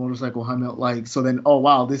more motorcycle helmet like. So then, oh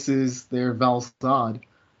wow, this is their Val Zod,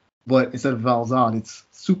 but instead of Val Zod, it's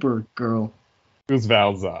Supergirl. Who's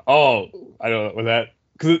Val Zod? Oh, I don't know. Was that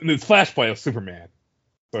because it's Flashpoint of Superman?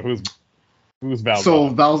 So who's Val Zod? So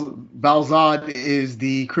Val Zod is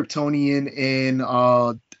the Kryptonian in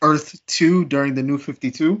Earth 2 during the New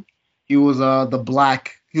 52. He was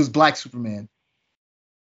Black Superman.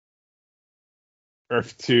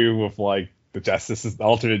 Earth 2 with like the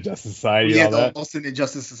alternate Justice Society. Yeah, and all the that? alternate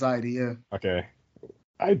Justice Society. Yeah. Okay.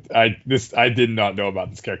 I did not know about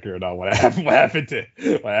this character at all. What happened to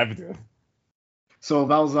him? So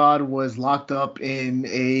Val Zod was locked up in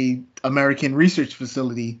a American research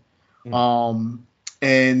facility, and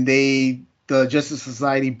the Justice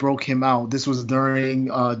Society broke him out. This was during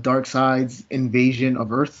Darkseid's invasion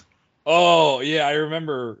of Earth. Oh yeah, I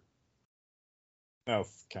remember. That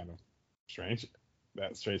was kind of strange.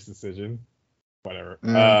 That strange decision. Whatever.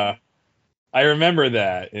 I remember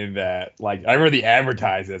that like I remember the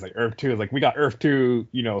advertised as like Earth 2 is like we got Earth 2,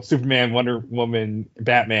 Superman, Wonder Woman,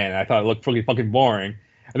 Batman. And I thought it looked pretty fucking boring.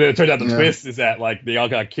 And then it turns out the twist is that like they all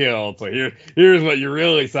got killed. So here's what you're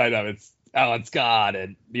really excited of. It's Alan Scott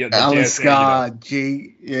and Alan Scott,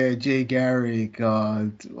 Jay Garrick,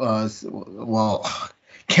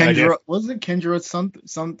 Kendra, was it Kendra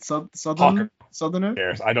Southerner?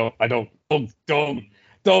 Cares. I don't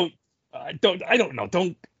know.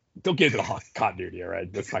 Don't get into the continuity, all right?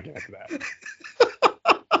 Let's not get into that.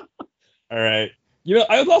 All right.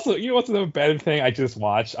 I was also, what's another bad thing I just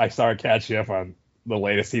watched? I started catching up on the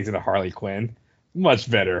latest season of Harley Quinn. Much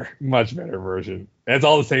better version. And it's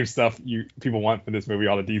all the same stuff people want from this movie,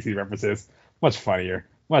 all the DC references. Much funnier,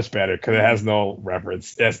 much better because it has no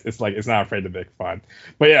reference. It's like it's not afraid to make fun.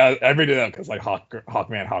 But yeah, I bring it up because like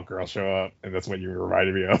Hawkman, Hawkgirl show up, and that's what you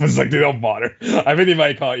reminded me of. It's like they don't bother. I think you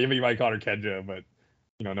might call her Kendra, but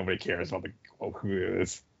nobody cares about who it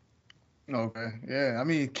is. Okay, yeah. I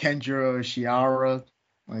mean Kendra, Shiara,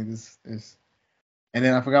 like this is, and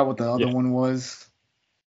then I forgot what the other one was.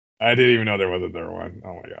 I didn't even know there was a third one.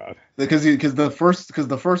 Oh my god. Because the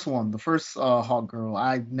first Hawk Girl,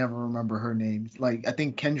 I never remember her name. Like I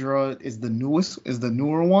think Kendra is the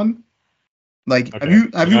newer one. Like okay.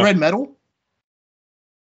 Have you read Metal?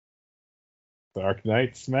 Dark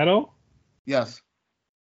Knight's metal? Yes.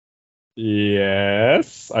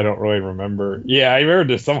 Yes. I don't really remember. Yeah, I remember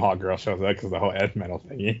there's some hot girl shows up because of the whole Ed metal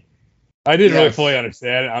thingy. I didn't really fully Yes.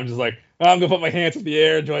 understand it. I'm just like, oh, I'm gonna put my hands in the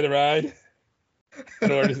air, enjoy the ride. I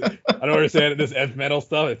don't understand this Ed metal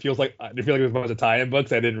stuff. It feels like there's a bunch of tie-in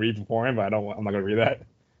books I didn't read beforehand, but I'm not gonna read that.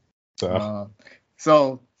 So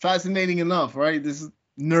So fascinating enough, right? This is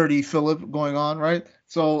nerdy Philip going on, right?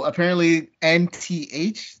 So apparently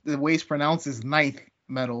NTH, the way it's pronounced is ninth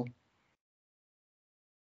metal.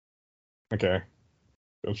 okay,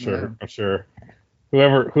 Yeah. I'm sure.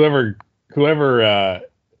 Whoever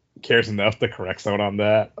cares enough to correct someone on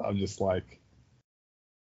that, I'm just like,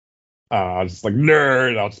 I'll just like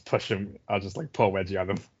nerd. I'll just push him. I'll just like pull a wedgie on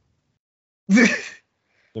them.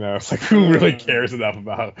 It's like who really cares enough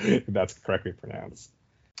about if that's correctly pronounced?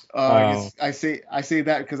 I guess I say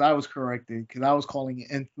that because I was corrected because I was calling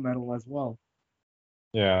it nth metal as well.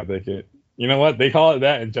 Yeah, they could. You know what? They call it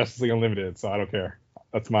that in Justice League Unlimited, so I don't care.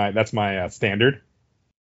 That's my standard,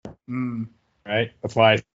 right? That's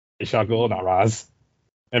why I say Shockwell, not Roz,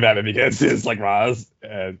 and Batman Begins is like Roz,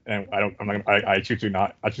 and I don't. I'm not. I choose to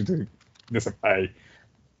not. I choose to. I'm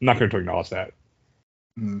not going to acknowledge that.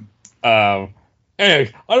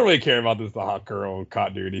 Anyway, I don't really care about the hot girl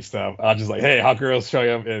continuity stuff. I'm just like, hey, hot girls showing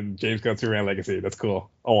up in James Gunn's Superman Legacy. That's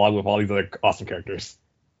cool, along with all these other awesome characters.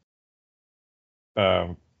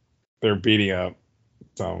 They're beating up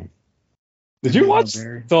some. Did you watch?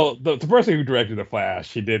 So the person who directed The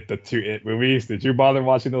Flash, he did the 2 It movies. Did you bother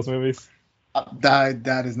watching those movies?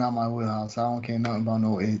 That is not my wheelhouse. I don't care nothing about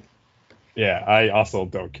no It. Yeah, I also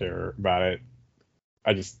don't care about it.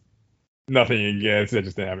 I just nothing against. I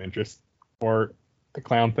just didn't have interest for the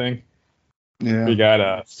clown thing. Yeah. We got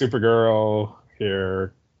a Supergirl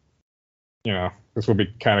here. This will be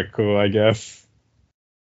kind of cool, I guess.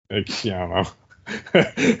 I don't know.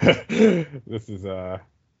 This is I'm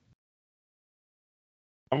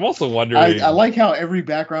also wondering. I like how every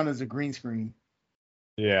background is a green screen.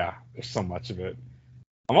 Yeah, there's so much of it.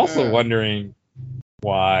 I'm also wondering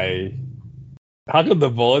why. How come the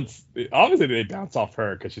bullets? Obviously, they bounce off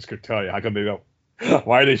her because she's Kryptonian. How come they don't?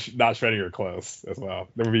 Why are they not shredding her clothes as well?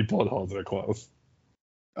 There would be bullet holes in her clothes.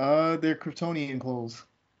 They're Kryptonian clothes.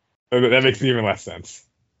 That makes even less sense.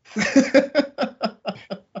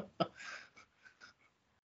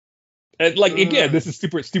 And again, this is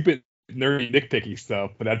stupid, nerdy, nitpicky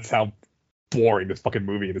stuff, but that's how boring this fucking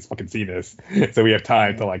movie and this fucking scene is. So we have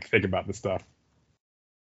time to think about this stuff.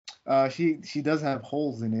 She does have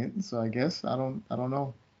holes in it, so I guess I don't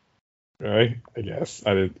know. Right? I guess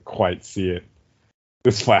I didn't quite see it.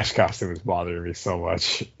 This Flash costume is bothering me so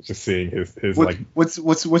much. Just seeing his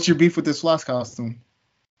what's your beef with this Flash costume?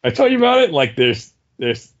 I told you about it. Like there's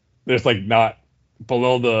like not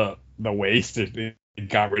below the waist. They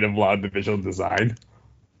got rid of a lot of the visual design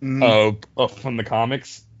of from the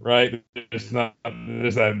comics, right? There's no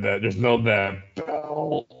that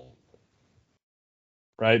belt,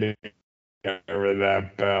 right? They got rid of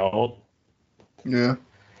that belt. Yeah.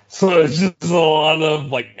 So it's just a lot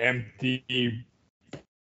of empty.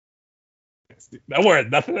 That word,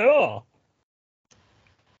 nothing at all.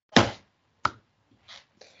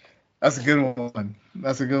 That's a good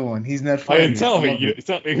one. He's net I didn't tell me,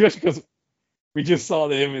 especially because we just saw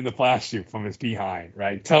him in the Flash suit from his behind,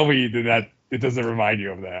 right? Tell me that it doesn't remind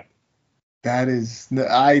you of that. That is,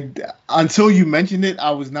 until you mentioned it,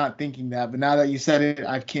 I was not thinking that, but now that you said it,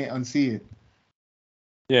 I can't unsee it.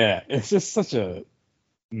 Yeah, it's just such a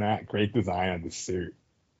not great design on the suit,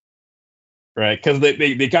 right? Because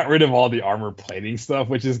they got rid of all the armor plating stuff,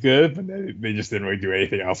 which is good, but they just didn't really do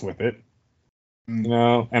anything else with it.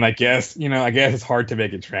 And I guess it's hard to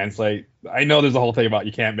make it translate. I know there's a whole thing about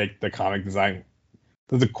you can't make the comic design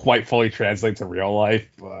doesn't quite fully translate to real life,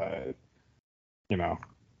 but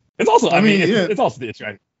it's also it's also the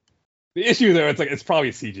issue. The issue there, it's probably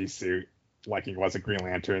a CG suit like it was a Green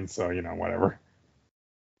Lantern, so whatever.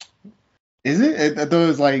 Is it? I thought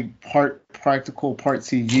it was part practical, part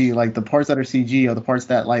CG. Like the parts that are CG are the parts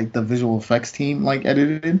that the visual effects team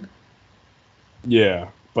edited. Yeah.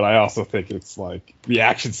 But I also think it's the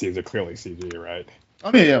action scenes are clearly CG, right?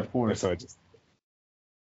 I mean, yeah, of course. So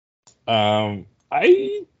I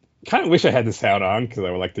kind of wish I had this sound on because I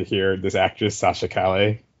would like to hear this actress Sasha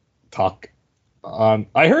Calle talk. I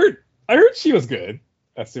heard she was good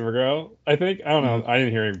at Supergirl. I think I don't know. I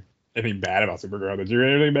didn't hear anything bad about Supergirl. Did you hear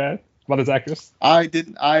anything bad about this actress? I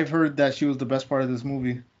didn't. I've heard that she was the best part of this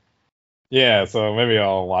movie. Yeah, so maybe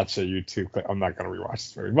I'll watch a YouTube clip. I'm not gonna rewatch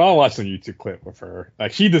this movie, but I'll watch a YouTube clip with her.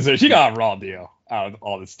 She got a raw deal out of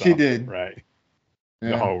all this stuff. She did, right?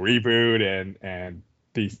 Yeah. The whole reboot and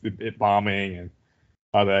it bombing and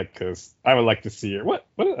on that because I would like to see her. What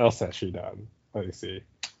else has she done? Let me see.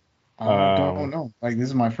 I don't know. Like, this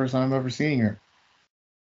is my first time ever seeing her.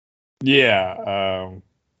 Yeah.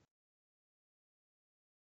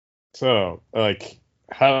 So like,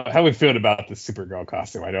 how we feel about the Supergirl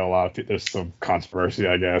costume? I know a lot of people, there's some controversy,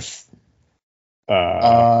 I guess.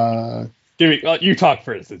 Uh, Give me. You talk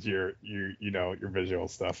first, since you know your visual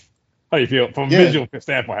stuff. How do you feel from a yeah, visual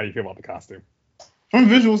standpoint? How do you feel about the costume? from a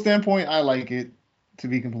visual standpoint, I like it. To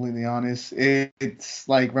be completely honest, it's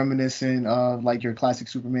like reminiscent of like your classic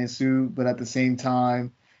Superman suit, but at the same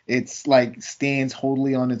time, it's like stands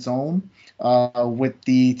totally on its own. With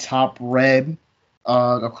the top red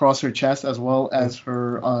across her chest as well as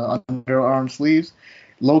her underarm sleeves.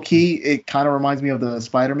 Low key, it kind of reminds me of the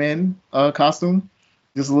Spider-Man costume,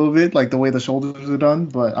 just a little bit, like the way the shoulders are done.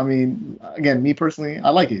 But I mean, again, me personally, I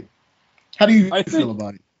like it. How do you I feel think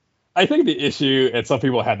about it? I think the issue, and some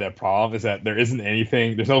people had that problem, is that there isn't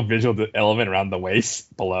anything. There's no visual element around the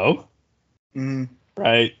waist below, Mm,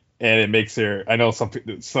 right? And it makes her. I know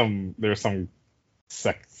there's some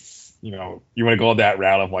sex. You want to go that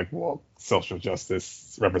route of like, well, social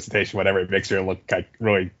justice representation, whatever. It makes her look like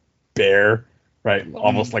really bare, right?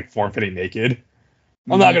 Almost mm, like form-fitting naked.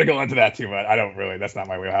 I'm not mm. gonna go into that too much. I don't really. That's not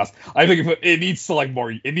my wheelhouse. I think it needs to like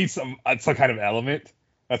more. It needs some kind of element.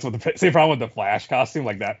 That's what the same problem with the Flash costume,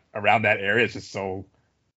 like that around that area. It's just so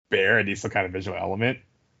bare. It needs some kind of visual element.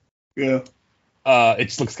 Yeah. It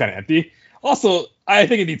just looks kind of empty. Also, I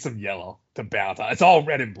think it needs some yellow to balance out. It's all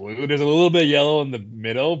red and blue. There's a little bit of yellow in the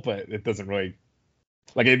middle, but it doesn't really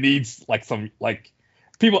like. It needs like some like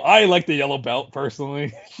people. I like the yellow belt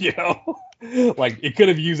personally. Like it could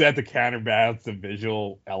have used that to counterbalance the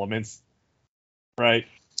visual elements, right?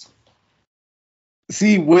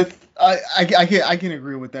 See, with I can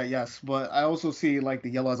agree with that, yes, but I also see like the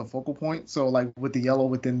yellow as a focal point. So like with the yellow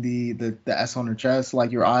within the S on her chest,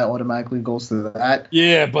 like your eye automatically goes to that.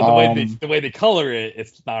 Yeah, but Um, the way they color it,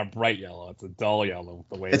 it's not a bright yellow. It's a dull yellow.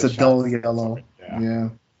 The way it's the a dull shots. yellow, Yeah, yeah,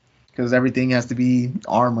 because everything has to be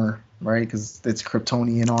armor, right? Because it's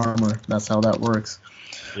Kryptonian armor. That's how that works.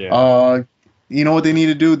 yeah. Uh, you know what they need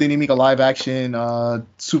to do? They need to make a live action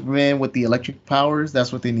Superman with the electric powers.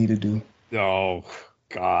 That's what they need to do. Oh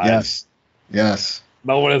God, Yes, yes.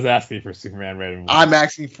 no one is asking for Superman red and blue. I'm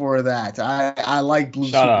asking for that. I like blue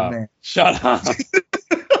Shut up! Superman. Shut up!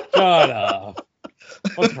 Shut up!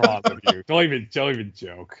 What's wrong with you? Don't even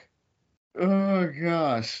joke. Oh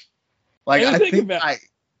gosh. Like And the I thing think about I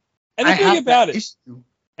and I the thing have that about it issue.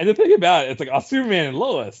 and the thing about it, it's like Superman and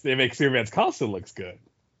Lois. They make Superman's costume looks good,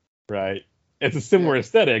 right? It's a Yeah. similar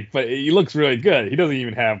aesthetic, but he looks really good. He doesn't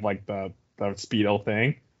even have like the speedo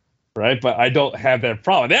thing, right? But I don't have that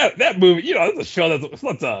problem. That movie, that's a show that's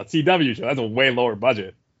a CW show. That's a way lower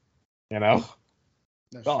budget, you know.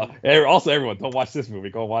 That's Oh, true. also, everyone, don't watch this movie.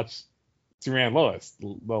 Go watch Superman and Lois.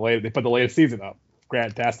 They put the latest season up.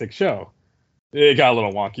 Fantastic show. It got a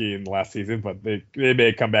little wonky in the last season, but they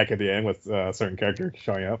may come back at the end with certain characters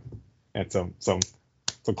showing up and some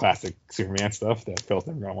classic Superman stuff that Phil's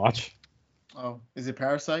never gonna watch. Oh, is it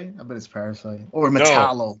Parasite? I bet it's Parasite or No,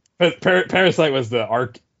 Metallo. Parasite was the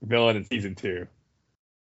arc villain in season 2.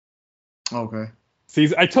 Okay.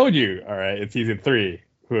 I told you, all right, in season 3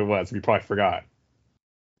 who it was. You probably forgot.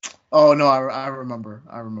 Oh no, I remember.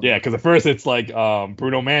 I Yeah, remember. because at first it's like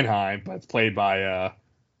Bruno Mannheim, but it's played by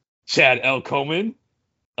Chad L. Coleman.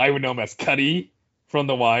 I would know him as Cuddy from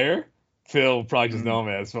The Wire. Phil probably just Mm. know him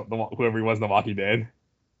as whoever he was in The Walking Dead,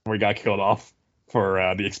 where he got killed off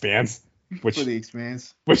for The Expanse, For which the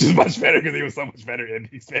Expanse. which is much better because he was so much better in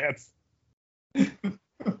The Expanse.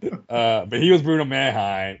 But he was Bruno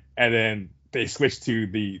Mannheim, and then they switched to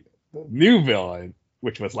the new villain,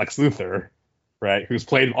 which was Lex Luthor, right? Who's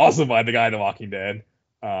played also by the guy in The Walking Dead,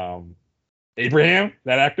 Abraham,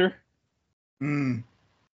 that actor. Mm.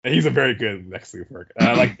 And he's a very good Lex Luthor. And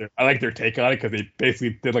I like their take on it because they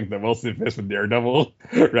basically did like the Wilson Fisk with Daredevil,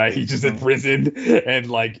 right? He's just in Oh, prison and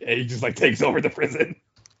he just like takes over the prison.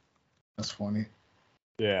 that's funny.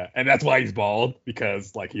 Yeah, and that's why he's bald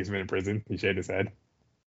because like he's been in prison. He shaved his head.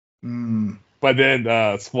 Mm. But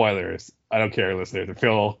then spoilers. I don't care, listeners. And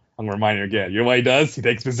Phil, I'm gonna remind you again. You know what he does? He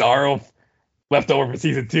takes Bizarro leftover for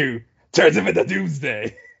season 2, turns him into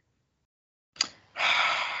Doomsday,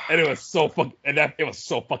 and it was so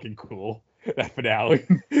fucking cool. That finale,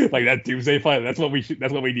 like that Doomsday fight. That's what we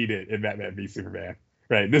needed in Batman v Superman.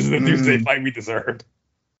 Right. This is the Doomsday Mm. fight we deserved.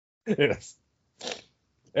 Yes.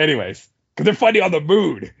 Anyways, because they're fighting on the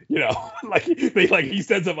moon, like he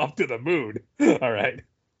sends them up to the moon. All right.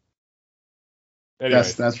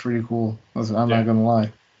 Anyways, That's pretty cool. I'm yeah, not gonna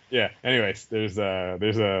lie. yeah. Anyways, there's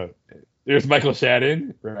Michael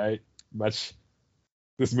Shannon, right? Much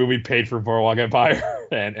this movie paid for Boardwalk Empire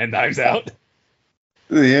and Knives Out.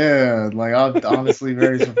 Yeah, like I'm honestly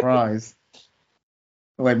very surprised.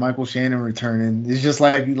 Like Michael Shannon returning. It's just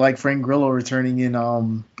like Frank Grillo returning in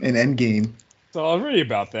Endgame. So I was reading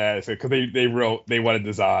about that because they wanted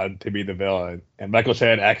Zod to be the villain, and Michael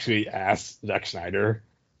Shannon actually asked Zack Snyder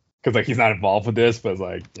because like he's not involved with this, but it's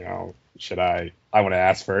like, should I want to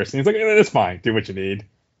ask first, and he's like, it's fine, do what you need.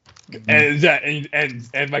 And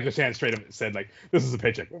Michael Shannon straight up said like, this is a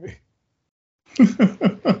paycheck movie.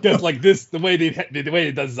 Because like the way they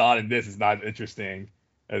does Zod in this is not as interesting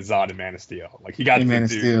as Zod in Man of Steel. Like he got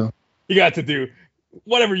to do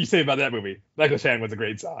whatever you say about that movie. Michael Shannon was a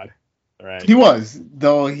great Zod. All right. He was,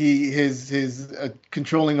 though his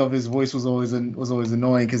controlling of his voice was always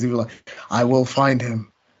annoying because he was like, I will find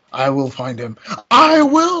him. I will find him. I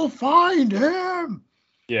will find him.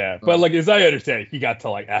 Yeah, but like as I understand it, he got to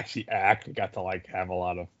like actually act, got to like have a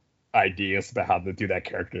lot of ideas about how to do that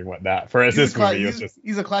character and whatnot. For this movie,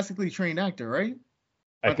 he's a classically trained actor, right?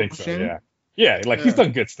 I think so. Yeah. Yeah, like he's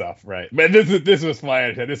done good stuff, right? But this was my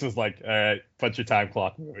understanding. This was like, all right, punch your time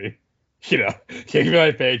clock movie. Give me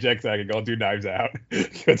my paycheck so I can go do Knives Out.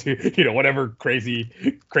 Go do whatever crazy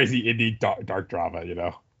indie dark drama.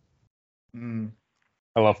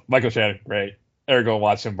 I love Michael Shannon, great. Eric, go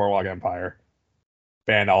watch him. Boardwalk Empire.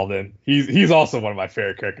 Van Alden. He's also one of my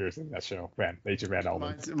favorite characters in that show. Major Van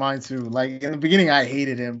Alden. Mine too. Like in the beginning, I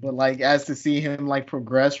hated him, but like as to see him like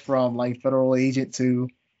progress from like federal agent to,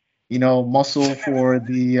 muscle for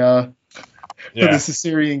the the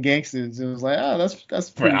Sicilian gangsters, it was like, that's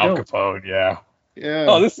pretty for Al dope. Capone, yeah. Yeah.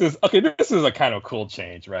 Oh, this is a kind of cool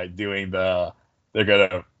change, right? They're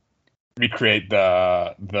gonna recreate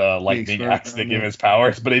the lightning axe that give his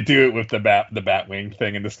powers, but they do it with the Batwing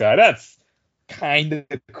thing in the sky. That's kind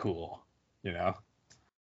of cool,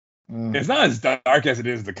 It's not as dark as it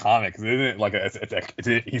is in the comics. It isn't like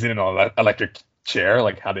he's in an electric chair,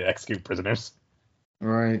 like how they execute prisoners.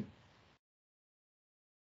 Right.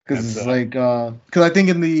 Because it's like, because I think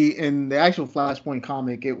in the actual Flashpoint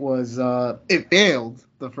comic, it was it failed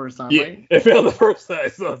the first time, right? It failed the first time,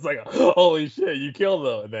 so it's like, holy shit, you killed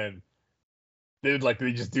them, and then did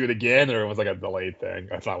they just do it again, or it was like a delayed thing?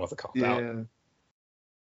 That's not what's it called out.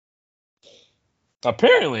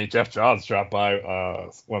 Apparently, Jeff Johns dropped by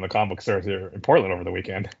one of the comic book stores here in Portland over the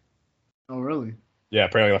weekend. Oh, really? Yeah,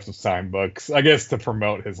 apparently left some signed books, I guess, to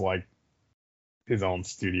promote his own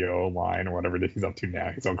studio line or whatever that he's up to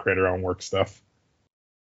now, his own creator-own work stuff.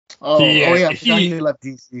 He left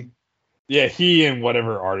DC. Yeah, he and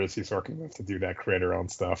whatever artist he's working with to do that creator-own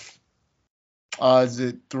stuff. Is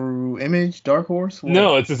it through Image, Dark Horse? What?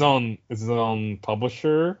 No, it's his own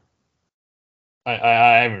publisher. I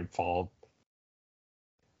haven't followed.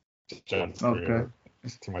 Okay.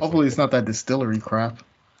 Hopefully it's not that distillery crap.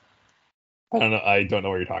 I don't know. I don't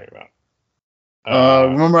know what you're talking about.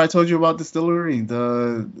 Remember I told you about Distillery,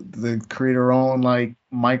 the creator-own like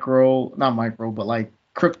not micro, but like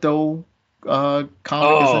crypto comic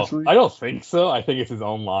essentially. I don't think so. I think it's his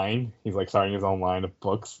own line. He's like starting his own line of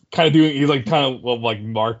books. He's like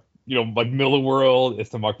Mark, like Miller World is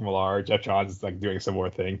to Mark Millar. Jeff Johns is like doing a similar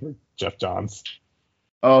thing for Jeff Johns.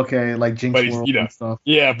 Okay, like Jinx World and stuff.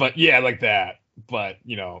 Yeah, but like that. But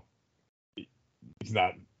he's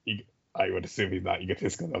not. I would assume he's not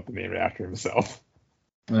egotistical enough to name it after himself.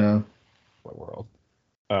 Yeah. What world?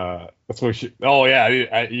 That's what we should. Oh yeah,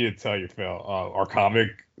 I need to tell you, Phil. Our comic.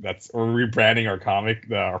 We're rebranding our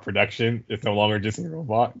comic. Our production. It's no longer just a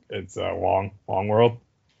robot. It's Wong World.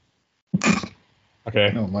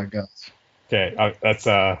 Okay. Oh my gosh. Okay. That's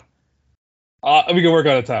we can work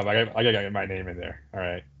on the time. I gotta get my name in there. All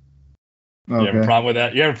right. Okay. You have a problem with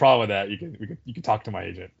that? You have a problem with that? You can talk to my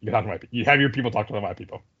agent. You can talk to you have your people talk to my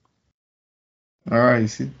people. All right.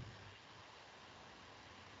 See.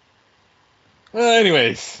 Well,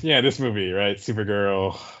 anyways, yeah, this movie, right?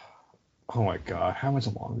 Supergirl. Oh my god, how much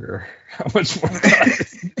longer? How much more time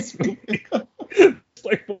is this movie? It's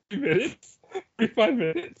like 40 minutes, 45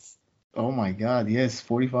 minutes. Oh my god, yes,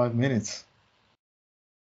 45 minutes.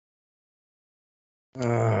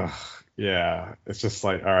 Yeah, it's just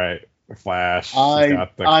like, all right, Flash.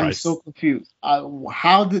 I'm so confused.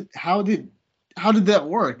 How did that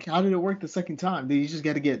work? How did it work the second time? Did you just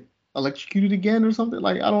got to get electrocuted again or something?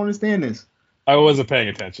 Like, I don't understand this. I wasn't paying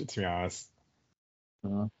attention, to be honest.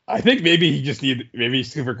 I think maybe maybe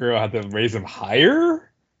Supergirl had to raise him higher.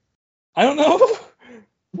 I don't know.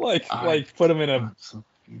 like put him in a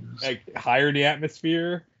higher in the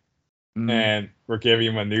atmosphere, and we're giving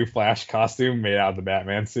him a new Flash costume made out of the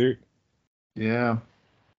Batman suit. Yeah.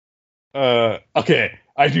 Okay,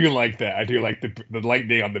 I do like that. I do like the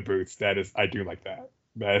lightning on the boots. I do like that.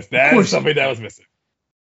 That is something that was missing.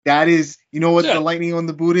 That is, you know what Shut the up. lightning on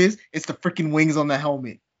the boot is? It's the freaking wings on the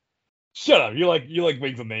helmet. Shut up. You like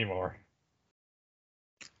wings of Namor.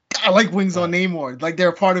 I like wings on Uh, Namor. Like they're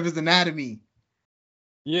a part of his anatomy.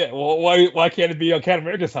 yeah. Well, why can't it be on Captain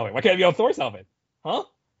America's helmet? Why can't it be on Thor's helmet? Huh?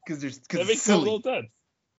 Because That it's makes no little silly. sense.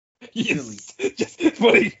 Silly. Yes, just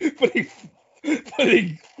putting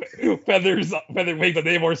feather wings on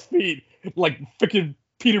Namor's feet like freaking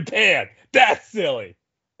Peter Pan. That's silly.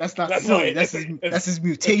 That's not That's why silly. That's his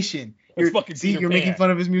mutation. it's fucking Peter You're making Pan.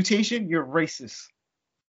 fun of his mutation. You're racist.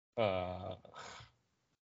 Uh,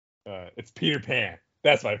 it's Peter Pan.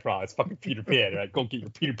 That's my problem. It's fucking Peter Pan. Right? Go get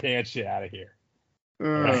your Peter Pan shit out of here.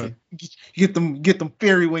 Right? Get them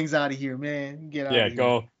fairy wings out of here, man. Get out Yeah, of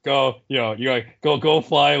here. go. You like go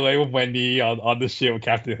fly away with Wendy on the ship with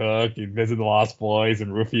Captain Hook and visit the Lost Boys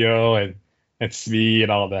and Rufio and Smee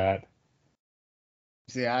and all that.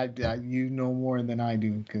 See, you know more than I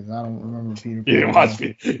do because I don't remember Peter You didn't Pan.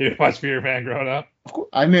 you didn't watch Peter Pan growing up? Of course,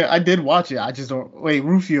 I did watch it. I just don't. Wait,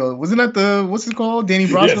 Rufio, wasn't that the what's it called? Danny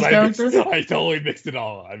Brosco's character? I totally mixed it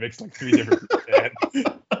all. I mixed like 3 different things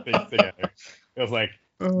together. It was like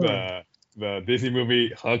the Disney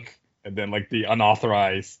movie Hook, and then like the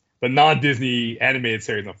non-Disney animated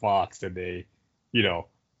series on Fox that they,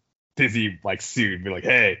 Disney like sued, be like,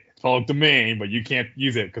 hey, it's public domain, but you can't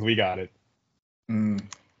use it because we got it.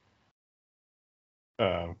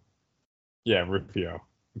 Yeah, Rufio.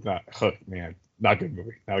 It's not Hook, man. Not a good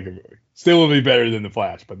movie. Not a good movie. Still will be better than The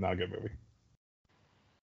Flash, but not a good movie.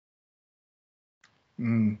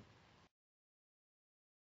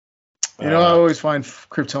 I always find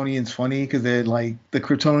Kryptonians funny because they're like the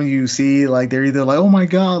Kryptonian you see, like they're either like, oh my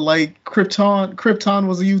god, like Krypton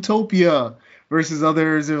was a utopia, versus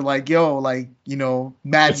others are like, yo, like madmen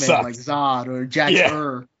like Zod or Jax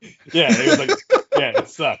Ur. Yeah, it was like, yeah, it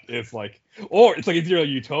sucked. It's like it's either a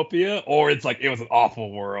utopia or it's like it was an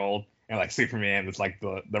awful world, and like Superman is like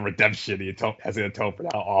the redemption as a utopia,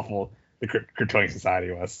 how awful the Kryptonian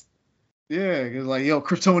society was. Yeah, because like,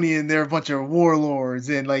 Kryptonian, they're a bunch of warlords,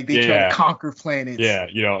 and like they try to conquer planets. Yeah,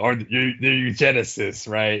 or they're eugenicists,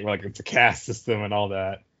 right? Like it's a caste system and all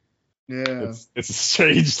that. Yeah, it's a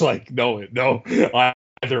strange no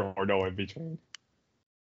either or no in between.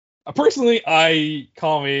 Personally, I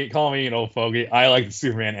call me an old fogey. I like the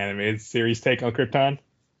Superman animated series take on Krypton.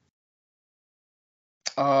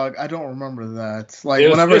 I don't remember that. Like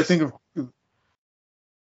whenever I think of.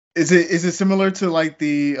 Is it similar to like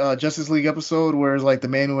the Justice League episode where it's like the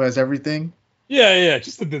man who has everything? Yeah,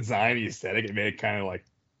 just the design, the aesthetic, it made it kind of like,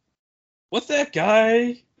 what's that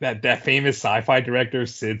guy? That famous sci-fi director,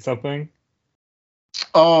 Sid something?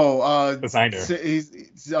 Oh, designer.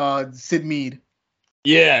 Sid Mead.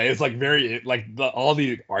 Yeah, it's like very all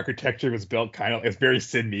the architecture was built it's very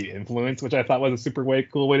Sid Mead influence, which I thought was a super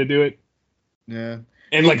cool way to do it. Yeah,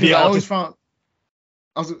 and like I always found.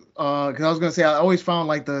 Because I was gonna say I always found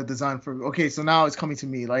like the design for so now it's coming to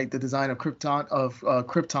me like the design of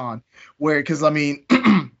Krypton where because I mean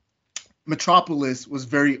Metropolis was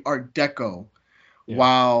very Art Deco,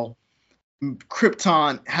 while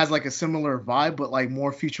Krypton has like a similar vibe but like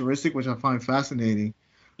more futuristic, which I find fascinating.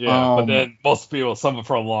 Yeah, but then most people,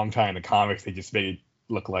 for a long time, the comics they just made it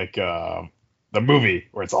look like the movie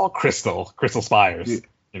where it's all crystal spires,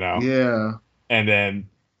 Yeah. And then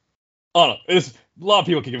I don't know. A lot of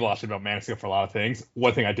people can give a lot of shit about Man of Steel for a lot of things.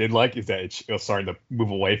 One thing I did like is that it was starting to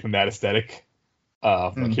move away from that aesthetic.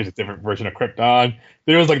 Like here's a different version of Krypton.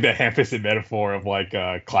 There was like the ham-fisted metaphor of like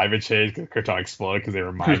climate change because Krypton exploded because they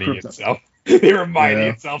were mining itself. They were mining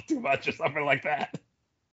itself too much or something like that.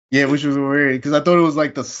 Yeah, which was weird because I thought it was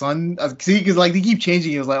like the sun. See, because like they keep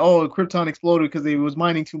changing. It was like, oh, Krypton exploded because it was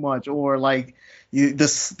mining too much, or like the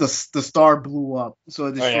star blew up, so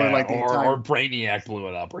it destroyed like the entire. Or Brainiac blew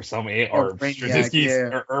it up, or something, or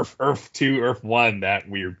Straczynski's or Earth 2, Earth 1, that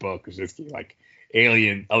weird book, Straczynski, like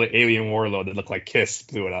alien warlord that looked like Kiss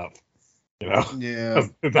blew it up. Yeah,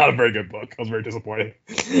 it's not a very good book. I was very disappointed.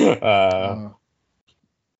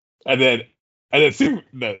 And then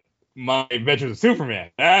My Adventures of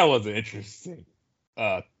Superman. That was an interesting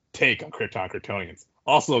take on Kryptonians.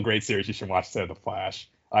 Also a great series you should watch instead of The Flash.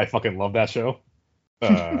 I fucking love that show.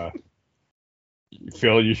 Phil,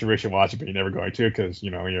 you should watch it, but you're never going to because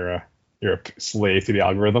you're a slave to the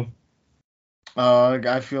algorithm.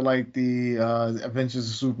 I feel like the Adventures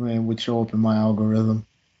of Superman would show up in my algorithm.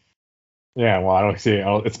 Yeah, well, I don't see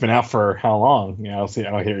it. It's been out for how long? I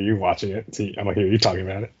don't hear you watching it. I don't hear you talking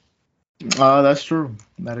about it. That's true.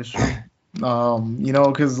 That is true.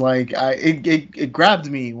 Because like it grabbed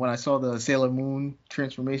me when I saw the Sailor Moon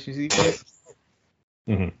transformation sequence.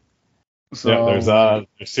 Mm-hmm. So yeah,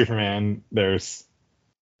 there's Superman. There's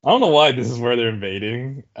I don't know why this is where they're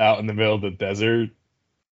invading out in the middle of the desert.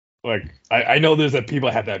 Like, I know there's that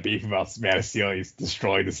people had that beef about Man of Steel. He's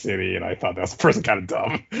destroying the city, and I thought that was person kind of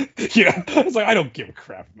dumb. I was like, I don't give a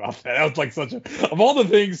crap about that. That was like such a of all the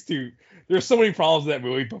things to. There's so many problems in that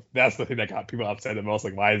movie, but that's the thing that got people upset the most.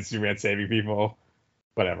 Like, why is Superman saving people?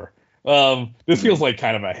 Whatever. This feels like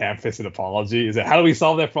kind of a ham-fisted apology. Is that how do we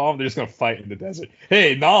solve that problem? They're just gonna fight in the desert.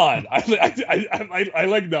 Hey, Nod, I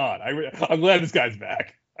like Nod. I'm glad this guy's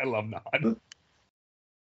back. I love Nod.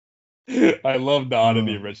 I love Nod in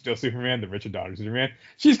the original Superman, the Richard Donner Superman.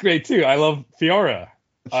 She's great too. I love Fiora.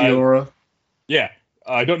 Yeah.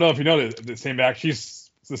 I don't know if you know the same act. She's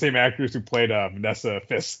the same actress who played Vanessa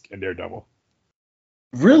Fisk in Daredevil.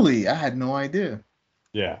 Really? I had no idea.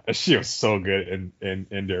 Yeah, she was so good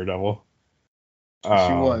in Daredevil. She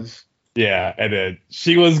was. Yeah, and then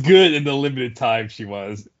she was good in the limited time she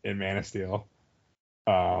was in Man of Steel.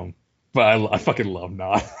 But I fucking love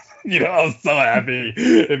Nod. I was so happy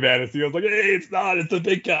in Man of Steel. I was like, hey, it's Nod, it's the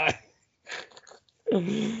big guy.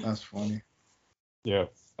 That's funny. Yeah.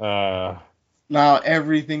 Now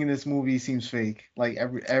everything in this movie seems fake. Like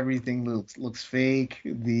everything looks fake.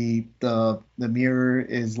 The mirror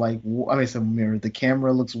is like it's a mirror. The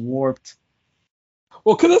camera looks warped.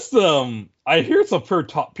 Well, cause it's I hear some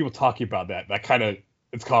people talking about that. That kind of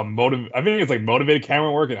it's called I think it's like motivated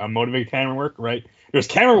camera work and unmotivated camera work, right? There's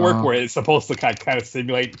camera work where it's supposed to kind of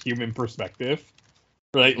simulate human perspective,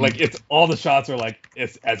 right? Like it's all the shots are like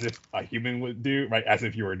it's as if a human would do, right? As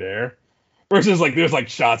if you were there. Versus like there's like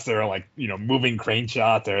shots that are like moving crane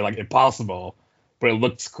shots that are like impossible, but it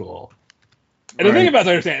looks cool. And the thing about it, to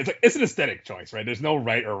understand, it's an aesthetic choice, right? There's no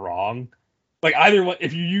right or wrong. Like either one,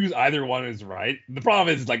 if you use either one is right. The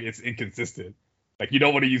problem is like it's inconsistent. Like you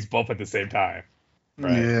don't want to use both at the same time,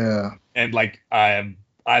 right? Yeah. And like I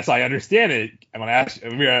understand it. I'm gonna ask.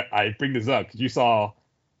 I bring this up because you saw.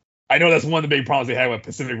 I know that's one of the big problems they had with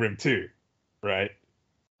Pacific Rim 2, right?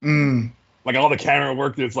 Like all the camera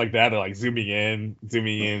work that's like that, they're like zooming in,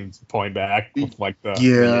 pulling back with like the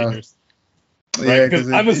right? Yeah,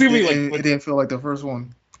 because I'm assuming it didn't feel like the first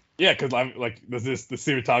one. Yeah, because I'm like the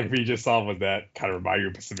cinematography you just saw was that kind of remind you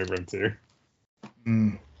of Pacific Rim 2.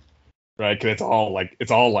 Right, because it's all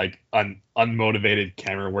like unmotivated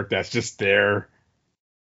camera work that's just there,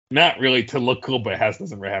 not really to look cool, but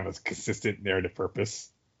doesn't really have a consistent narrative purpose.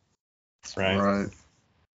 Right.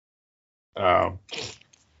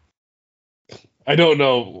 I don't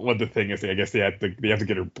know what the thing is. I guess they have to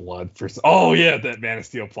get her blood first. Oh yeah, that Man of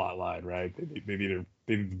Steel plot line, right? They need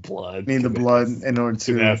the blood. Need the blood in order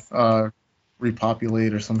to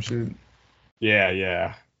repopulate or some shit.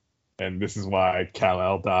 Yeah. And this is why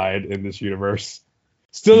Kal-El died in this universe.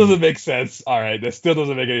 Still doesn't make sense. All right, that still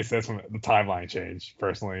doesn't make any sense from the timeline change.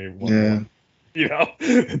 Personally,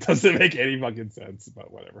 it doesn't make any fucking sense. But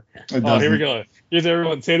whatever. Oh, here we go. Here's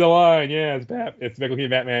everyone. Say the line. Yeah, it's Michael Keaton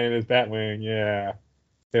Batman and his Batwing. Yeah,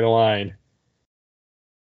 say the line.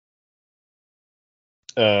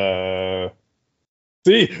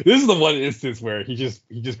 See, this is the one instance where he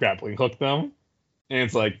just grappling hooked them, and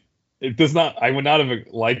it's like it does not. I would not have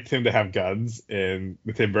liked him to have guns in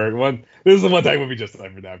the Tim Burton one. This is the one time when we just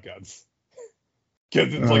let him have guns.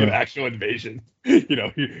 Because it's like an actual invasion.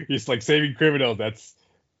 He's like saving criminals. That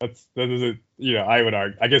doesn't. I would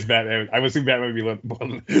argue. I guess Batman. I would assume Batman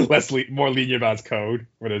would be more lenient about his code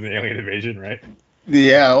where there's an alien invasion, right?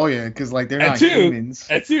 Yeah. Oh yeah. Because like they're not humans.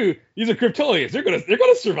 And two, these are Kryptonians. They're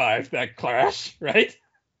gonna survive that clash, right?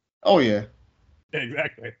 Oh yeah.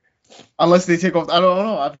 Exactly. Unless they take off. I don't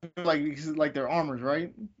know. I feel like their armors,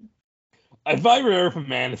 right? If I remember from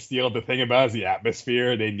Man of Steel, the thing about is the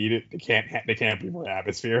atmosphere. They need it. They can't breathe more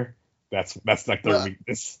atmosphere. That's like their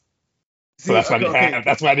weakness. So that's why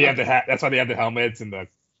they have the helmets and the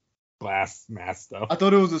glass mask stuff. I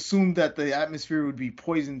thought it was assumed that the atmosphere would be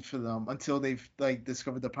poisoned for them until they've like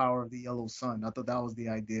discovered the power of the yellow sun. I thought that was the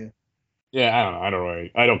idea. Yeah, I don't know.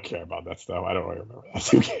 I don't care about that stuff. I don't really remember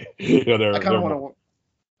that.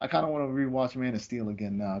 I kind of want to rewatch Man of Steel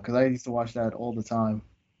again now because I used to watch that all the time.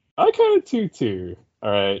 I kind of too.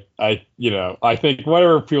 All right. I think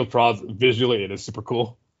whatever people draws visually, it is super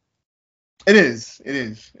cool. It is.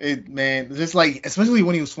 Man, just like especially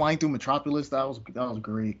when he was flying through Metropolis, that was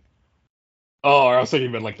great. Oh, I was thinking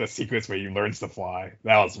about like the sequence where he learns to fly.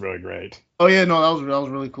 That was really great. Oh yeah, no, that was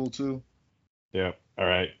really cool too. Yeah. All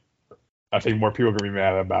right. I think more people are gonna be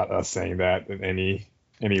mad about us saying that than any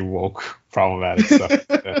woke problematic stuff.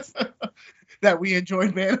 That we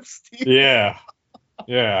enjoyed Man of Steel.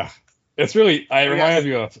 Yeah. It's really. It reminds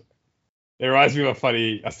me of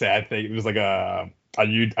a sad thing. It was like a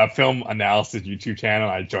film analysis YouTube channel.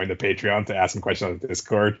 I joined the Patreon to ask some questions on the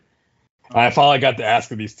Discord, I finally got to ask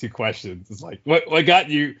him these two questions. It's like, what got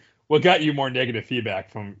you more negative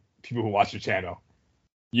feedback from people who watch your channel?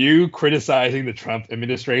 You criticizing the Trump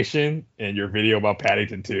administration and your video about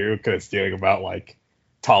Paddington 2 because it's dealing about like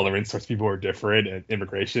tolerance towards people who are different and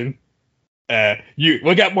immigration.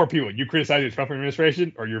 What got more people? You criticizing the Trump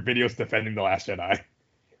administration or your videos defending The Last Jedi?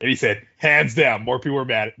 And he said, hands down, more people were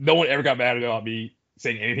mad. No one ever got mad about me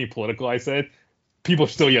saying anything political. I said, people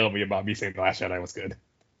still yell at me about me saying The Last Jedi was good.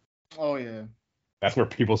 Oh yeah. That's where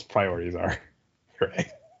people's priorities are, right?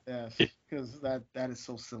 Yes, because that is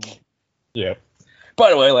so silly. Yeah. By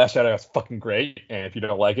the way, Last Jedi was fucking great, and if you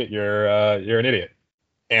don't like it, you're an idiot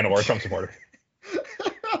and or a Trump supporter.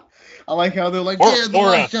 I like how they're like, The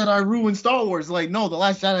Last Jedi ruined Star Wars. Like, no, The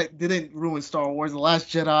Last Jedi didn't ruin Star Wars. The Last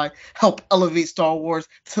Jedi helped elevate Star Wars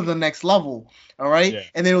to the next level. All right,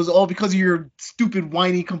 and then it was all because of your stupid,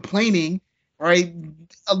 whiny complaining. Right,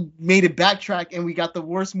 made it backtrack, and we got the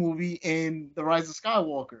worst movie in The Rise of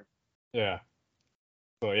Skywalker. Yeah.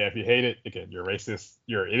 So yeah, if you hate it, again, you're racist,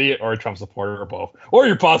 you're an idiot, or a Trump supporter, or both, or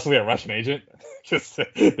you're possibly a Russian agent. Just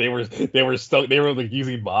they were like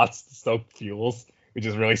using bots to stoke fuels, which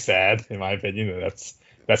is really sad in my opinion.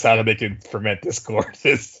 That's how they can ferment discord.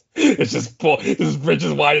 It's just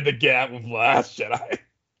bridges widen the gap with Last Jedi.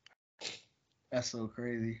 That's so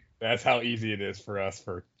crazy. That's how easy it is for us.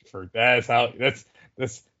 That's what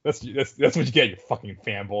you get, you fucking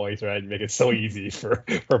fanboys, right? You make it so easy for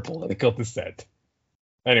political dissent.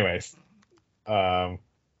 Anyways,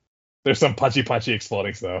 there's some punchy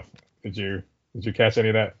exploding stuff. Did you catch any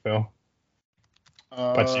of that, Phil?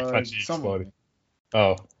 Punchy exploding.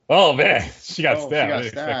 Oh man, she got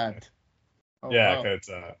stabbed. Yeah, because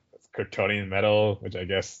it's Kryptonian metal, which I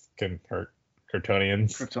guess can hurt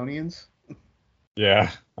Kryptonians. Kryptonians?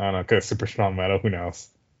 Yeah, I don't know, because super strong metal. Who knows?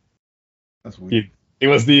 That's weird. It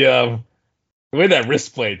was the way that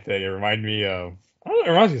wrist plate thing. It reminded me of. I don't know, it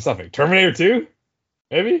reminds me of something. Terminator 2.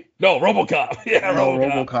 Maybe? No, RoboCop. Yeah,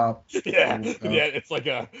 RoboCop. Yeah, RoboCop. Yeah. It's like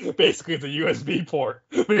basically it's a USB port,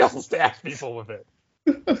 but he also stabs people with it.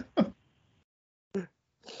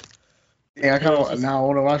 Yeah, I kind of now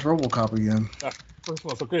want to watch RoboCop again. First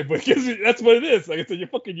one's so great, but that's what it is. Like it's a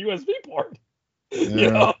fucking USB port. Yeah.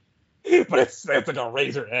 You know? But it's like a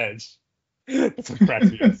razor edge. That's what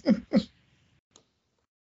cracks me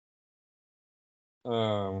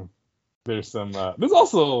up. There's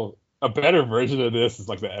also a better version of this is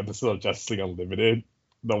like the episode of Justice League Unlimited,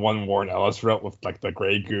 the one Warren Ellis wrote with like the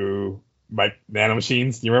gray goo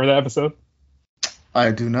nanomachines. Do you remember that episode? I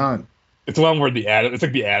do not. It's the one where the Atom. It's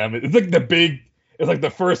like the Atom. It's like the big. It's like the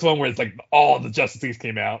first one where it's like all the Justice Leagues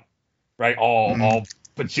came out, right? All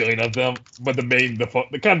bajillion of them. But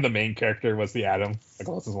the main character was the Atom, the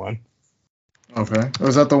closest one. Okay.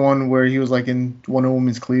 Was that the one where he was like in Wonder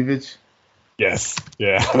Woman's cleavage? Yes.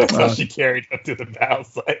 Yeah. That's how she carried him to the battle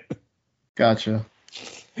site. Gotcha.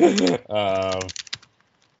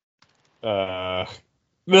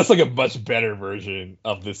 That's like a much better version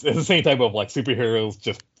of this. It's the same type of like superheroes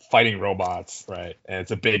just fighting robots, right? And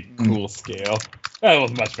it's a big, cool scale. That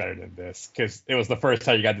was much better than this because it was the first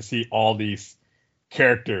time you got to see all these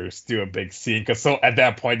characters do a big scene. Because at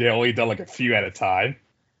that point they only done like a few at a time.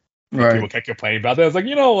 Right. People kept complaining about that. I was like,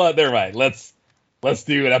 you know what? They're right. Let's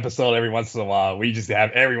do an episode every once in a while. We just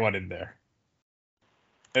have everyone in there.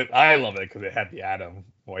 And I love it because it had the Atom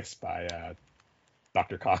voiced by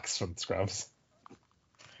Dr. Cox from Scrubs.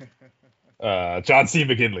 John C.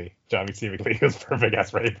 McGinley was perfect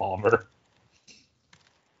as Ray Palmer.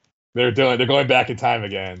 They're going back in time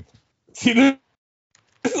again. See, this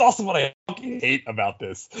is also what I fucking hate about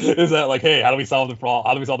this. Is that like, hey, how do we solve the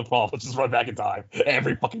problem? Let's just run back in time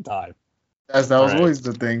every fucking time. That was always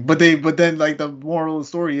the thing. But then like the moral of the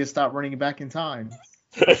story is stop running back in time.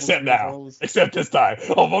 Except this time.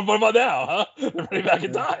 Oh, what about now, huh? They're running back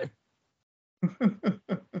in time.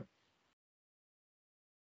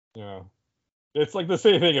 Yeah. It's like the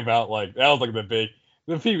same thing about like that was like the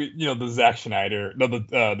Zack Snyder,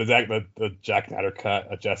 the Jack Snyder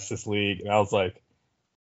cut of Justice League, and I was like,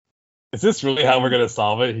 is this really how we're gonna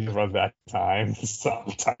solve it? He just runs back in time, stop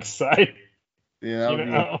the time side.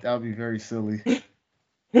 Yeah, that would be very silly.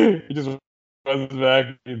 He just runs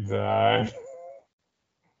back in time.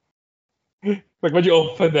 Like when you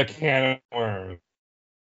open that can of worms,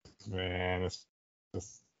 man, it's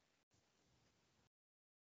just.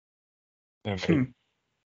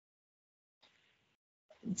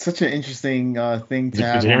 Such an interesting thing to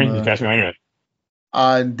have. Did you hear me? Did you catch me on internet?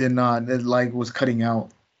 I did not. It was cutting out.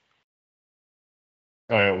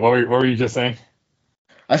 What were you just saying?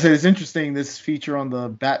 I said it's interesting, this feature on the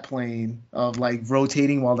bat plane of like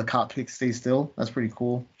rotating while the cockpit stays still. That's pretty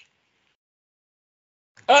cool.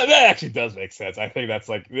 That actually does make sense. I think that's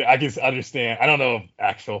like I can understand. I don't know if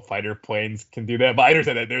actual fighter planes can do that, but I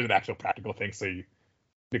understand that there's an actual practical thing.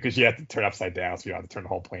 Because you have to turn upside down, so you have to turn the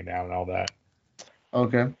whole plane down and all that.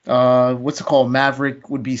 Okay. What's it called? Maverick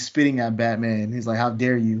would be spitting at Batman. He's like, "How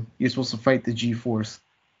dare you? You're supposed to fight the G-force."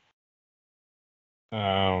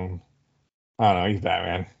 I don't know. He's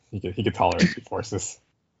Batman. He could tolerate the forces.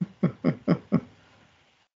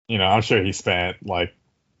 I'm sure he spent like,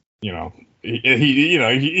 he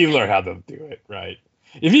learned how to do it right.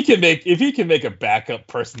 If he can make a backup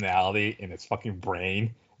personality in his fucking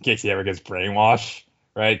brain in case he ever gets brainwashed,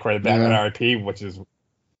 right? According to Batman RP, which is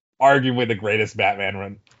arguably the greatest Batman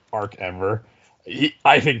run arc ever.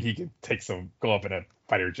 I think he could go up in a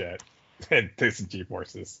fighter jet and take some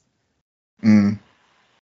G-forces.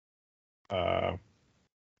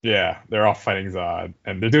 Yeah, they're all fighting Zod,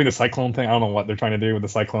 and they're doing the Cyclone thing. I don't know what they're trying to do with the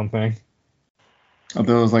Cyclone thing. I thought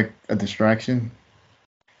it was like a distraction.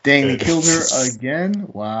 Dang, they killed her again?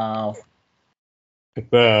 Wow.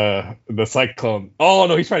 The Cyclone. Oh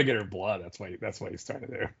no, he's trying to get her blood. That's what he's trying to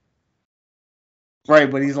do. Right,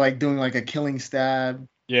 but he's like doing like a killing stab.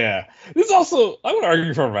 Yeah, this is also, I would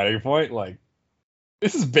argue from a writing point, like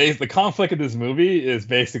the conflict of this movie is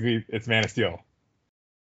basically it's Man of Steel.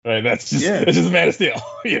 Right, it's just Man of Steel,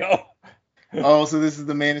 Oh, so this is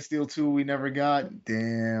the Man of Steel 2 we never got?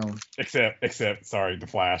 Damn. Except, sorry, the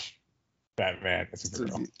Flash, Batman, and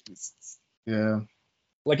Supergirl. Yeah.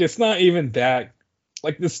 Like, it's not even that,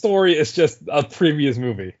 like, the story is just a previous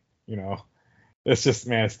movie, It's just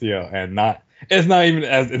Man of Steel, and it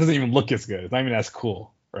doesn't even look as good. It's not even as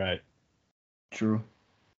cool, right? True.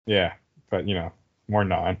 Yeah, but, more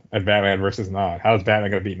Non. And Batman versus Non. How is Batman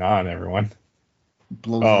going to beat Non, everyone?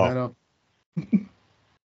 Blows his head up.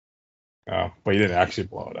 Oh, but he didn't actually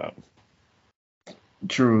blow it up.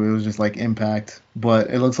 True, it was just like impact. But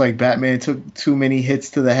it looks like Batman took too many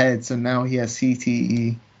hits to the head, so now he has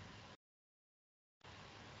CTE.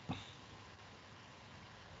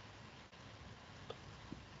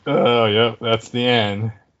 Oh, yeah, that's the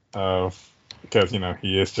end because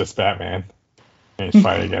he is just Batman and he's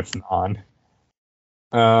fighting against Non.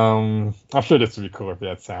 I'm sure this would be cooler if he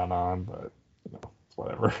had sound on, but it's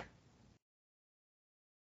whatever.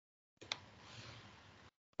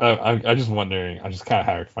 I'm just wondering. I'm just kind of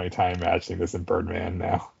having a funny time imagining this in Birdman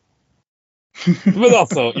now. But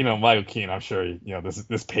also, Michael Keaton. I'm sure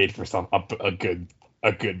this paid for a good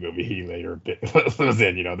movie he later was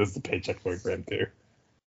in. This is a paycheck for him too.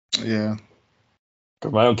 Yeah.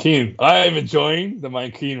 But Michael Keaton, I'm enjoying the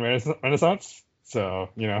Michael Keaton renaissance. So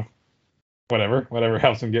whatever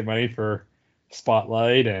helps him get money for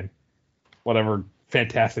Spotlight and whatever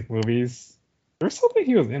fantastic movies. There's something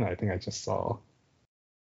he was in. I think I just saw.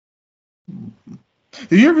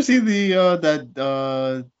 Did you ever see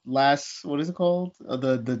that last, what is it called?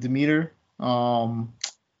 The Demeter?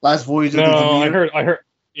 Last Voyage of the Demeter? I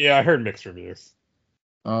heard mixed reviews.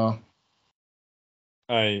 Oh.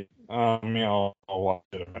 I'll watch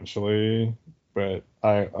it eventually, but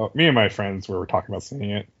me and my friends were talking about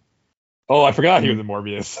seeing it. Oh, I forgot he was in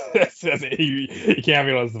Morbius. He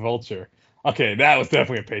cameoed as the Vulture. Okay, that was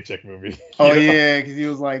definitely a paycheck movie. Oh yeah, because he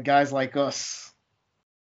was like guys like us.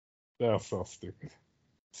 That was so stupid.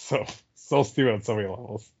 So stupid on so many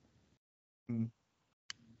levels.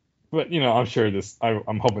 But I'm sure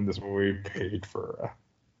I'm hoping this movie paid for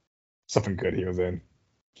something good he was in,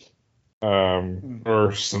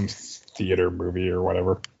 or some theater movie or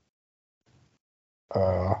whatever.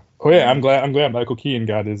 I'm glad Michael Keaton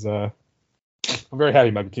got his. I'm very happy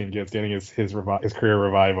Michael Keaton getting his career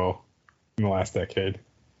revival in the last decade.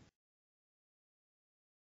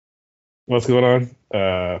 What's going on?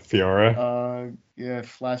 Fiora. Yeah,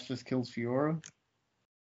 Flash just kills Fiora.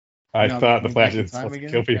 I thought the Flash is supposed to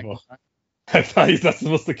kill people. I thought he's not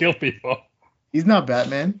supposed to kill people. He's not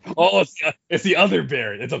Batman. Oh, it's the other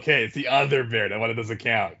bear. It's okay. It's the other bear. That one doesn't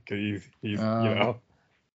count because he's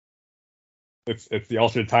it's the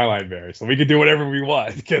alternate timeline bear. So we can do whatever we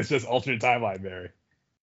want because it's just alternate timeline bear.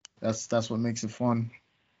 That's what makes it fun.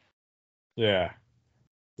 Yeah.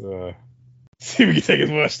 See, we can take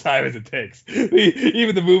as much time as it takes.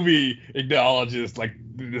 Even the movie acknowledges like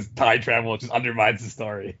this time travel just undermines the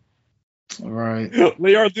story. Right.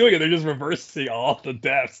 They are doing it. They're just reversing all the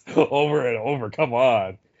deaths over and over. Come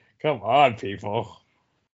on, people.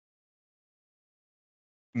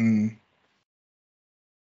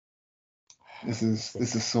 This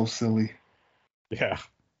is so silly. Yeah.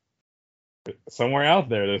 Somewhere out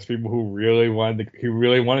there's people who really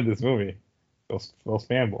wanted this movie. Those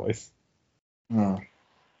fanboys.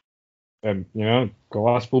 And go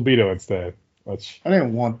watch Blue Beetle instead. I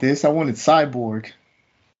didn't want this. I wanted Cyborg.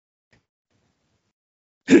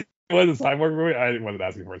 want a cyborg movie? I wasn't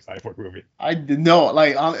asking for a cyborg movie. I did no,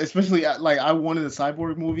 like especially like I wanted a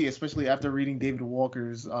cyborg movie, especially after reading David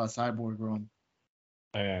Walker's cyborg run.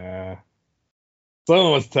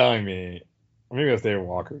 Someone was telling me, or maybe it was David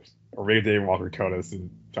Walker's, or maybe David Walker told us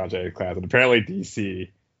in John Jay's class, and apparently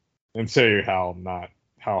DC, and show you how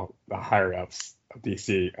the higher ups of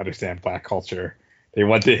DC understand black culture. They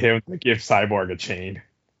wanted him to give Cyborg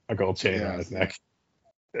a gold chain around his neck.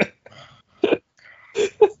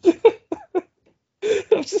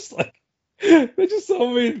 I'm just like, they just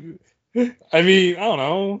told me. I mean, I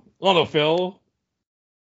don't know, Phil.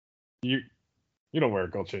 You don't wear a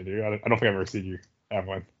gold chain, do you? I don't think I've ever seen you have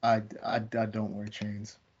one. I don't wear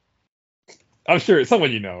chains. I'm sure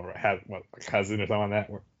someone you know has a cousin or something like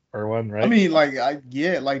that or one, right? I mean, like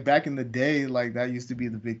back in the day, like that used to be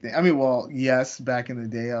the big thing. I mean, well, yes, back in the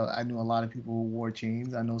day, I knew a lot of people who wore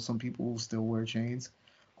chains. I know some people who still wear chains.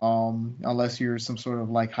 Unless you're some sort of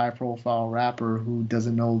like high profile rapper who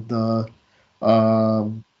doesn't know the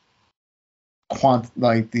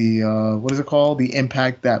what is it called? The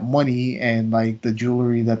impact that money and like the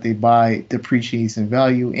jewelry that they buy depreciates in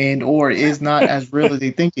value and or is not as real as they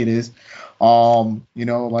think it is.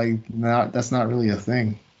 That's not really a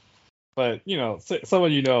thing. But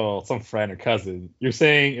someone some friend or cousin, you're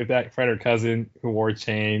saying if that friend or cousin who wore a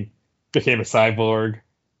chain became a cyborg,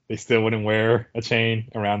 they still wouldn't wear a chain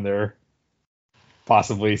around their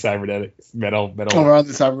possibly cybernetic metal around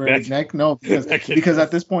the cybernetic neck? No, because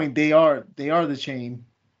at this point they are the chain.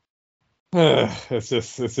 It's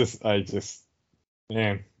just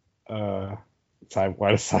man, why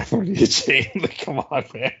does cyborg need a chain? Like, come on,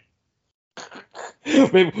 man.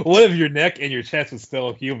 What if your neck and your chest was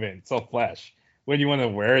still human, still flesh? When you want to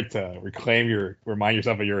wear it to remind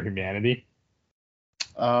yourself of your humanity?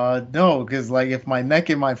 No, because like if my neck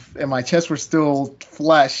and my chest were still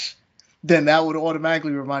flesh, then that would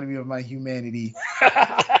automatically remind me of my humanity.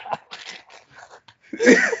 That's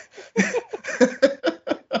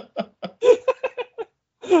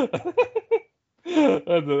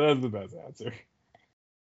the best answer.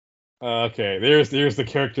 Okay, there's the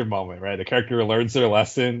character moment, right? The character learns their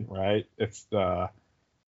lesson, right? It's the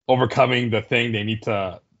overcoming the thing they need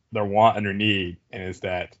to their want and their need, and is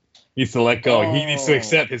that he needs to let go. He needs to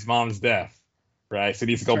accept his mom's death, right? So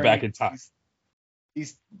he needs to go back in time.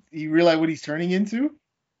 You realize what he's turning into?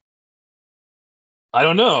 I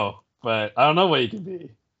don't know, but I don't know what he can be.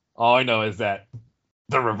 All I know is that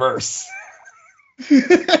the reverse.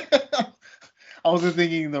 I wasn't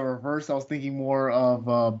thinking the reverse. I was thinking more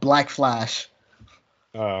of Black Flash.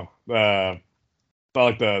 Oh,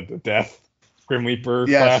 like the Death Grim Reaper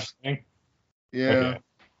Flash thing. Yeah.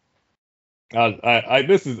 Okay.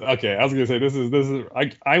 This is okay. I was gonna say this is.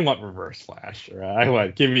 I want Reverse Flash. Right? I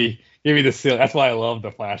want give me the silly. That's why I love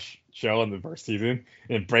the Flash show in the first season.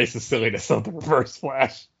 Embrace the silliness of the Reverse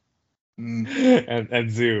Flash.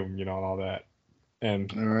 And Zoom, and all that.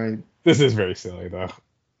 And all right. This is very silly though.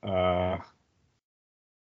 I'm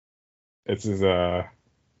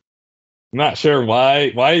not sure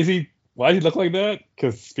why does he look like that?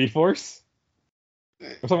 Because Speed Force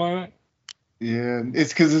or something like that. Yeah,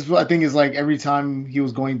 it's because I think it's like every time he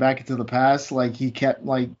was going back into the past, like he kept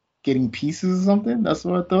like getting pieces or something. That's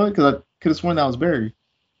what I thought, because I could have sworn that was Barry.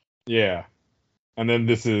 Yeah, and then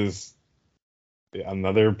this is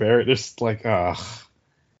another Barry. Just like,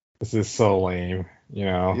 this is so lame,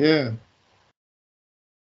 Yeah.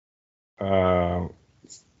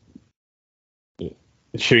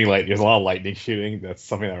 Shooting there's a lot of lightning shooting. That's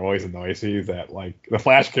something that always annoys me. Is that like the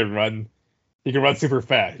Flash can run. He can run super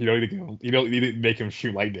fast. You don't need to make him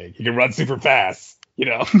shoot lightning. He can run super fast.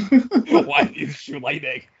 Why do you shoot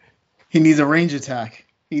lightning? He needs a range attack.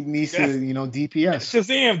 He needs to, DPS.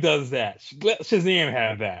 Shazam does that. Let Shazam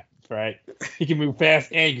have that, right? He can move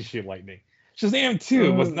fast and he can shoot lightning. Shazam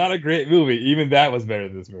 2 was not a great movie. Even that was better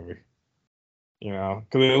than this movie. Because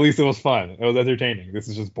at least it was fun. It was entertaining. This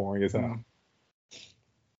is just boring as hell.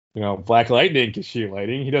 Black Lightning can shoot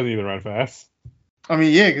lightning. He doesn't need to run fast. I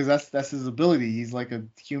mean, yeah, because that's his ability. He's like a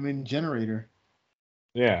human generator.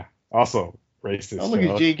 Yeah. Also, racist. Oh, look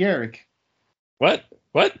at Jay Garrick. What?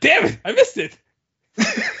 Damn it! I missed it.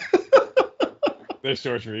 There's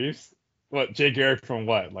George Reeves. What? Jay Garrick from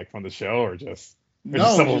what? Like from the show or just?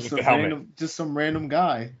 No, just some random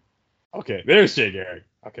guy. Okay, there's Jay Garrick.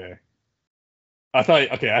 Okay. I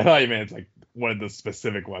thought you meant like one of the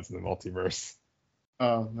specific ones in the multiverse.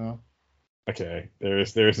 Oh no. Okay,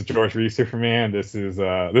 there's the George Reeves Superman. This is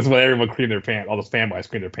what everyone cleaned their pants. All those fanboys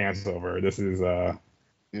cleaned their pants over. This is the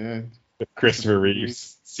Christopher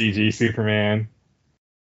Reeves CG Superman.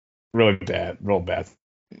 Real bad.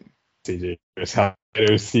 CG. There's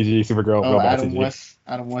CG, Supergirl, Oh, robot CG.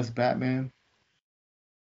 Adam West Batman.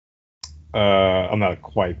 I'm not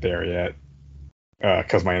quite there yet,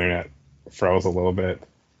 because my internet froze a little bit.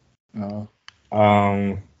 Oh.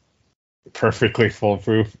 Perfectly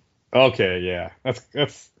foolproof. Okay, yeah,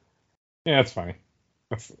 that's funny.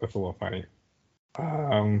 That's a little funny.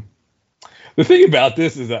 The thing about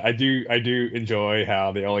this is that I do enjoy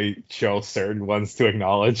how they only show certain ones to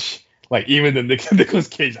acknowledge. Like even the Nicolas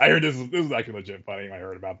Cage. I heard this was actually legit funny when I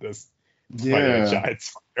heard about this. Fighting a Yeah. giant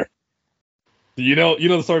spider. You know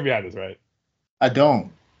the story behind this, right? I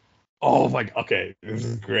don't. Oh my, okay, this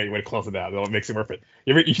is a great way to close it out. That makes it worth it.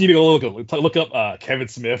 You need to go look up Kevin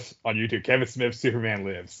Smith on YouTube. Kevin Smith Superman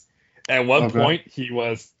Lives. At one point he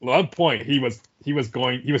was chosen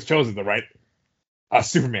to write a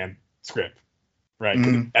Superman script, right?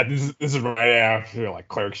 This is right after like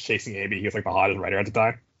Clerks chasing Amy. He was like the hottest writer at the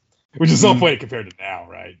time, which is so funny compared to now,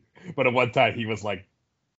 right? But at one time he was like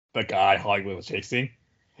the guy Hollywood was chasing.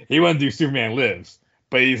 He wanted to do Superman Lives,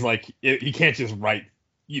 but he's like he can't just write.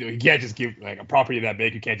 You can't just give like a property that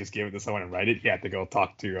big. You can't just give it to someone and write it. You have to go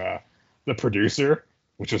talk to the producer,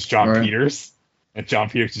 which was John Peters, and John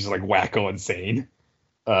Peters is just like wacko insane.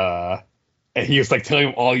 And he was like telling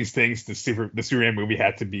him all these things the Superman movie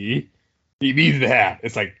had to be. He needed to have.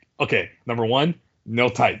 It's like, okay, number one, no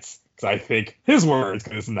tights, because I think his words,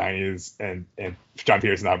 because it's the 90s and John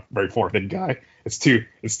Peters is not a very forward-thinking guy. It's too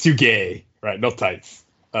gay, right? No tights.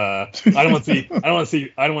 I don't want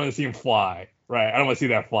to see him fly. Right, I don't want to see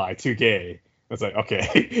that fly. Too gay. It's like,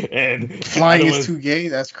 okay, and flying is too gay.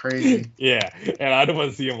 That's crazy. Yeah, and I don't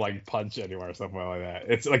want to see him like punch anyone or something like that.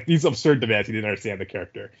 It's like these absurd demands. He didn't understand the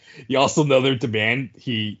character. He also another demand.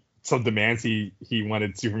 He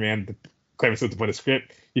wanted Superman to claim to put a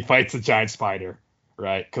script. He fights a giant spider,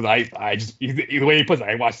 right? Because I just the way he puts it,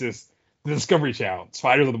 I watched the Discovery Channel.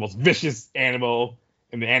 Spiders are the most vicious animal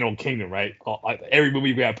in the animal kingdom, right? Every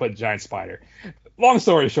movie we gotta put a giant spider. Long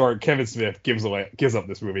story short, Kevin Smith gives up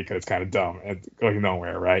this movie because it's kind of dumb and going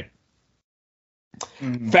nowhere, right?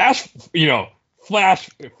 Fast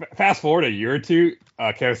forward a year or two,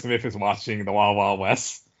 Kevin Smith is watching The Wild Wild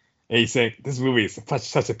West, and he's saying this movie is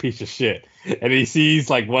such a piece of shit. And he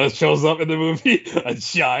sees like what shows up in the movie, a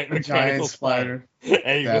giant spider.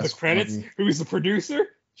 And he goes to the credits. Funny. Who's the producer?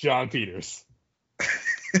 John Peters.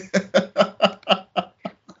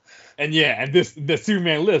 And the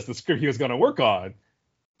Superman Lives, the script he was going to work on,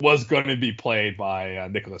 was going to be played by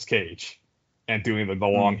Nicolas Cage, and doing the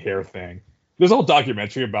long hair thing. There's a whole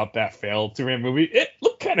documentary about that failed Superman movie. It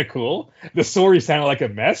looked kind of cool. The story sounded like a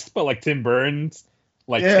mess, but like Tim Burns,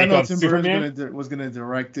 Tim Superman Burns was going to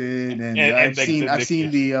direct it, and I've seen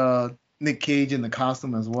the Nick Cage in the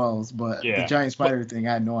costume as well. But the giant spider thing,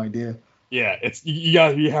 I had no idea. Yeah, it's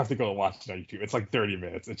you have to go watch it on YouTube. It's like 30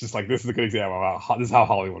 minutes. It's just like this is a good example of how this is how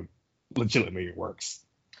Hollywood legitimately works.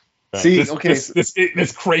 Right? See,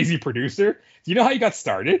 this crazy producer. Do you know how he got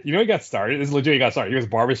started? This is legit. He got started. He was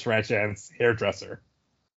Barbra Streisand's hairdresser.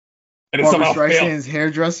 And Barbra Streisand's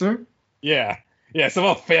hairdresser? Yeah.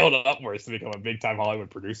 Somehow failed upwards to become a big time Hollywood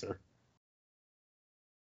producer.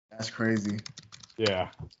 That's crazy. Yeah.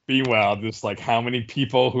 Meanwhile, just like how many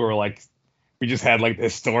people who are like, we just had like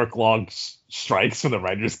historic long strikes from the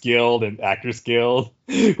Writers Guild and Actors Guild,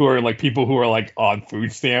 who are like people who are like on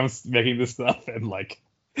food stamps making this stuff, and like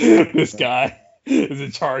this guy is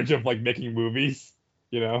in charge of like making movies,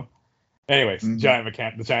 Anyways, the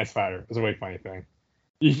giant spider is a really funny thing.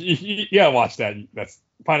 You gotta watch that. That's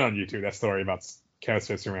find it on YouTube. That story about Kevin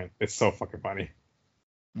Smith Superman. It's so fucking funny.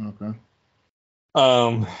 Okay.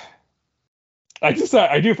 I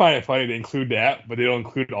do find it funny to include that, but they don't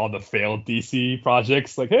include all the failed DC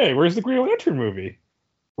projects. Like, hey, where's the Green Lantern movie?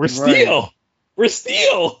 We're Steel. We're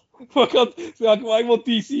Steel. Fuck up. Why won't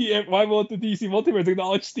the DC multiverse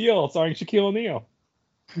acknowledge Steel, starring Shaquille O'Neal?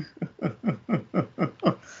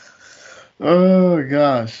 Oh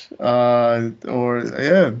gosh. I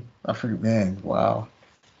forget. Man, wow.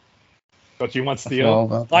 But you want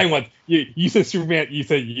Steel? I want you said Superman. You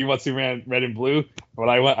said you want Superman red and blue, but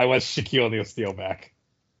I want Shaquille O'Neal Steel back.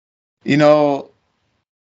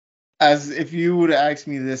 As if you would have asked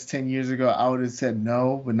me this 10 years ago, I would have said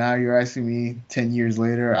no. But now you're asking me 10 years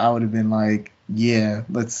later, I would have been like, yeah,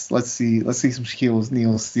 let's see some Shaquille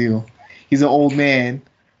O'Neal Steel. He's an old man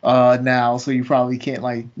now, so you probably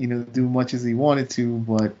can't do much as he wanted to,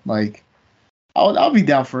 but like, I'll be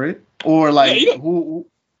down for it. Or like who.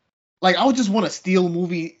 Like, I would just want a Steel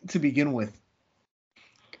movie to begin with.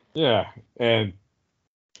 Yeah, and,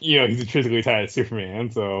 he's intrinsically tied to Superman,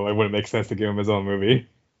 so it wouldn't make sense to give him his own movie.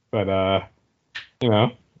 But, you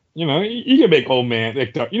can make Old Man,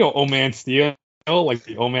 Old Man Steel. like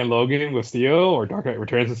the Old Man Logan with Steel or Dark Knight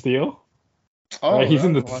Returns with Steel. Right, Oh, he's I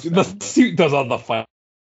in haven't watched the that one. suit does all the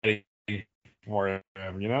fighting for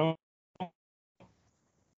him, you know.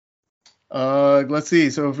 Let's see.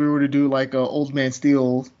 So if we were to do like a Old Man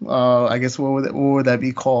Steel, I guess what would that be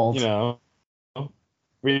You called? know,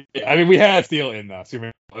 we had Steel in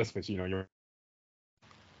Superman, but you're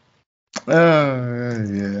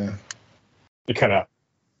Yeah. it cut out.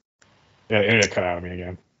 Yeah, the internet cut out on me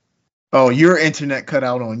again. Oh, your internet cut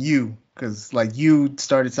out on you because like you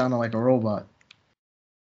started sounding like a robot.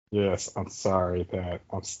 Yes, I'm sorry that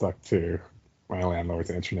I'm stuck to my landlord's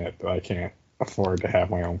internet that I can't afford to have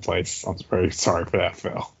my own place. I'm very sorry for that,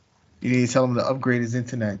 Phil. You need to tell him to upgrade his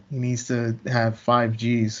internet. He needs to have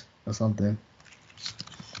 5Gs or something.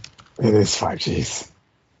 It is 5Gs.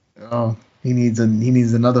 Oh, he needs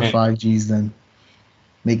another And, 5Gs then.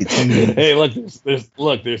 Make it 10Gs. hey,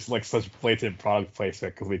 look, there's like such blatant product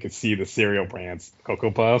placement because we could see the cereal brands,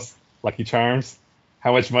 Cocoa Puffs, Lucky Charms.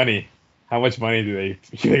 How much money? How much money do you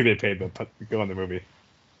think they paid to go in the movie?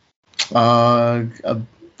 A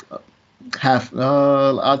half.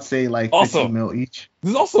 I'd say like 15 Also, mil each.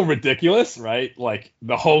 this is also ridiculous, right? Like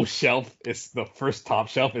the whole shelf is the first top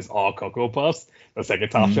shelf is all Cocoa Puffs. The second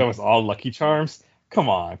top Mm. shelf is all Lucky Charms. Come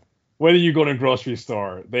on. When you go to a grocery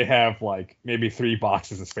store, they have like maybe 3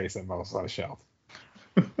 boxes of space at most on a shelf.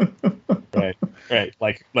 Right. Right.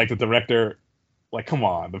 Like the director, like come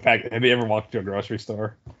on. The fact have you ever walked to a grocery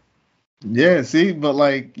store? Yeah, see, but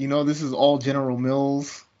like this is all General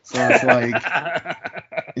Mills, so it's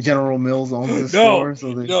like General Mills owns this No, store,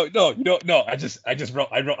 so they. no, you don't know.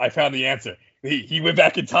 I found the answer. He went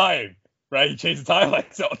back in time, right? He changed the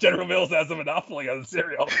timeline, so General Mills has a monopoly on the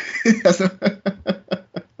cereal.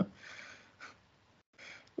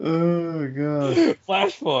 Oh gosh.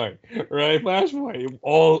 Flashpoint, right? Flashpoint.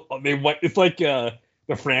 All they what? It's like the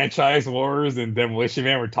franchise wars and Demolition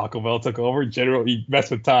Man, where Taco Bell took over. He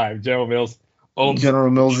messed with time. General Mills owns. General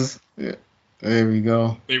Mills is. Yeah, there we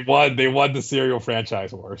go. They won. They won the cereal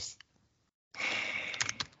franchise wars.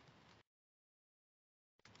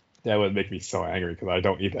 That would make me so angry because I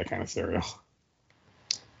don't eat that kind of cereal.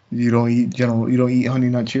 You don't eat Honey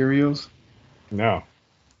Nut Cheerios? No.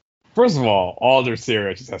 First of all their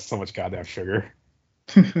cereal just has so much goddamn sugar.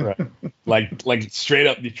 Right. Like straight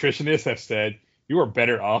up nutritionists have said you are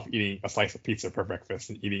better off eating a slice of pizza for breakfast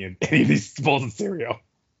than eating any of these bowls of cereal.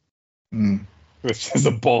 Mm, It's just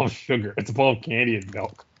a bowl of sugar. It's a bowl of candy and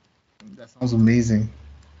milk. that sounds amazing.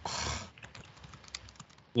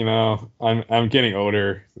 You know, I'm getting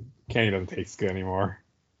older. Candy doesn't taste good anymore.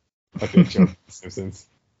 Like they showed The Simpsons.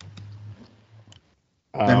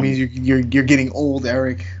 That means you're getting old,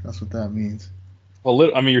 Eric. That's what that means.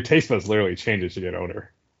 Well, I mean, your taste buds literally change as you get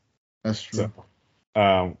older. That's true.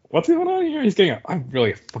 So, what's going on here? I'm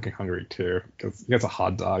really fucking hungry too because he gets a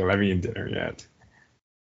hot dog. I haven't eaten dinner yet.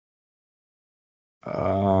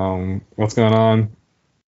 What's going on?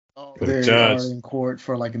 Oh, The they judge. are in court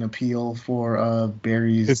for like an appeal for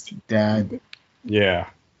Barry's dad. Yeah.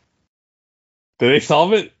 Did they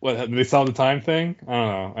solve it? Did they solve the time thing? I don't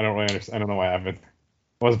know. I don't really understand. I don't know what happened.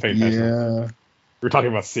 I wasn't paying attention. Yeah. We were talking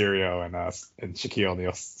about Sirio and Shaquille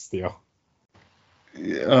O'Neal steal.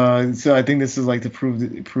 So I think this is like to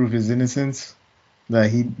prove his innocence,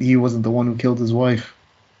 that he wasn't the one who killed his wife.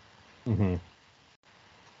 Mm-hmm.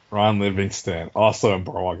 Ron Livingston, also in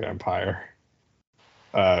Boardwalk Empire.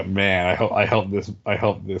 Man, I hope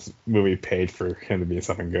this movie paid for him to be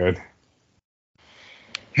something good.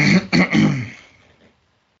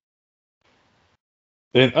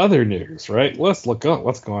 In other news, right? Let's look up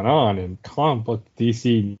what's going on in comic book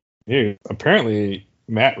DC news. Apparently,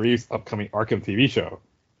 Matt Reeves' upcoming Arkham TV show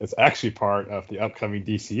is actually part of the upcoming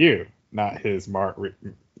DCU, not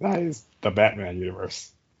the Batman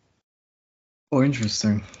universe. Oh,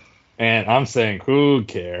 interesting. And I'm saying, who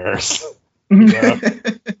cares?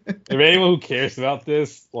 If anyone who cares about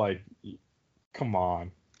this, like, come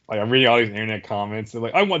on. Like, I'm reading all these internet comments. They're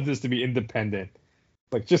like, I want this to be independent.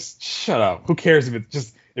 Like, just shut up. Who cares if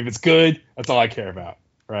it's good? That's all I care about,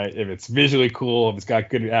 right? If it's visually cool, if it's got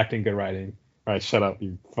good acting, good writing, right? Shut up,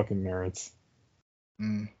 you fucking nerds.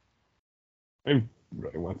 Mm. I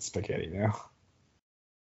really want spaghetti now.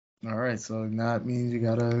 All right, so that means you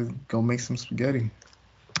gotta go make some spaghetti.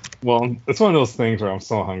 Well, it's one of those things where I'm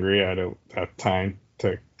so hungry I don't have time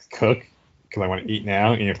to cook because I want to eat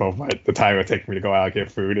now. And if the time it would take for me to go out and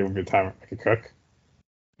get food, it would be the time I could cook.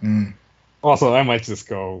 Mm. Also, I might just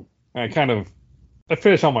go. I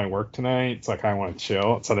finished all my work tonight, so I kind of want to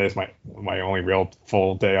chill. Today's my only real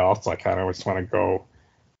full day off, so I kind of just want to go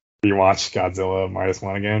rewatch Godzilla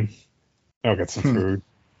 -1 again. I'll get some food.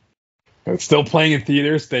 It's still playing in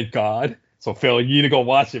theaters, thank God. So Phil, you need to go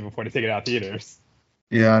watch it before they take it out of theaters.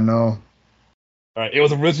 Yeah, I know. All right, it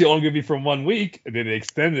was originally only going to be for 1 week, and then they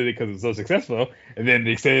extended it because it was so successful, and then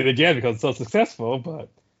they extended it again because it's so successful. But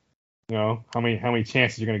how many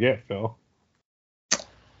chances are you going to get, Phil?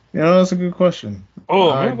 That's a good question.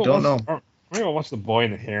 I don't know. I'm going to watch The Boy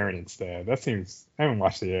and the Heron instead. I haven't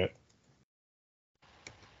watched it yet.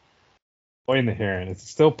 Boy and the Heron. Is it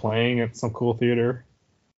still playing at some cool theater?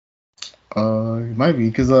 It might be,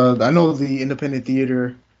 because I know the independent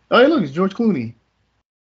theater. Oh, hey, look, it's George Clooney.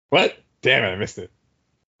 What? Damn it, I missed it.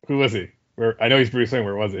 Who was he? I know he's Bruce Wayne.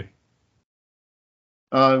 Where was he?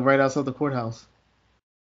 Right outside the courthouse.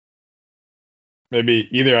 Maybe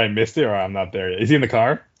either I missed it or I'm not there yet. Is he in the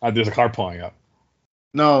car? There's a car pulling up.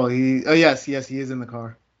 No, yes, he is in the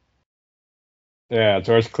car. Yeah,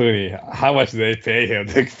 George Clooney. How much do they pay him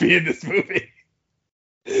to be in this movie?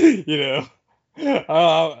 It's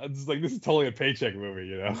like, this is totally a paycheck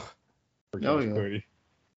movie, for George Clooney.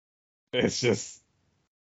 It's just,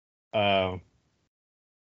 what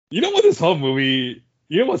this whole movie,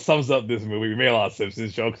 what sums up this movie? We made a lot of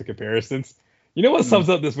Simpsons jokes and comparisons. What sums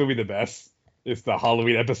up this movie the best? It's the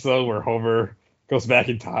Halloween episode where Homer goes back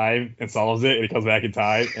in time and solves it, and he comes back in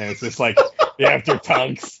time, and it's just like they have their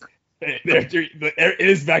tongues. It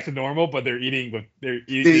is back to normal, but they're eating with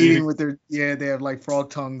they have like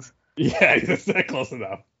frog tongues. Yeah, that's not close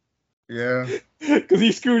enough. Yeah, because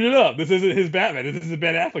he screwed it up. This isn't his Batman. This is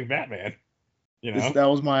Ben Affleck Batman. That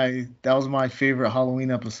was my favorite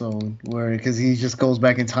Halloween episode, because he just goes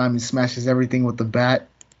back in time and smashes everything with the bat.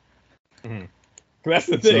 Mm-hmm. That's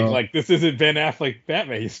the thing. Like, this isn't Ben Affleck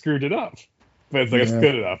Batman. He screwed it up. But it's like, it's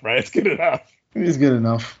good enough, right? It's good enough. It's good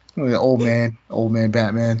enough. Old man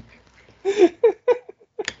Batman.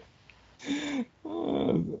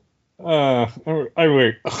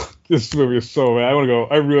 This movie is so bad.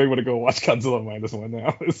 I really want to go watch Godzilla minus one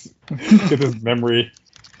now. Get this memory.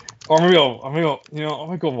 Or maybe I'm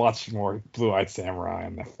gonna go watch more Blue Eyed Samurai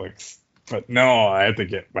on Netflix. But no, I have to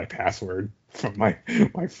get my password from my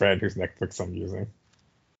friend whose Netflix I'm using.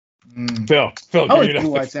 Phil, how is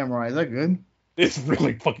Blue Eyed Samurai? Is that good? It's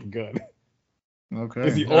really fucking good. Okay.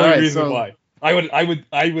 It's the only reason why. I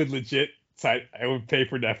would legit. I would pay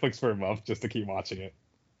for Netflix for a month just to keep watching it.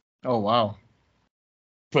 Oh wow!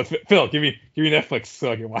 But Phil, give me Netflix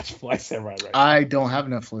so I can watch Blue Eyed Samurai right now. I don't have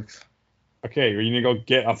Netflix. Okay, well, you need to go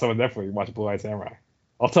get on someone's Netflix and watch Blue Eyed Samurai.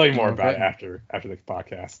 I'll tell you more about it after the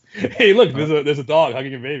podcast. Hey, look, there's a dog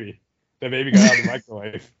hugging a baby. That baby got out of the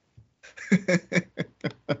microwave.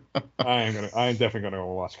 I'm definitely gonna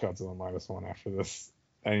go watch Godzilla minus one after this.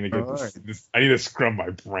 I need to get this. I need to scrub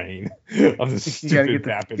my brain of this stupid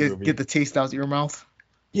Batman movie. Get the taste out of your mouth.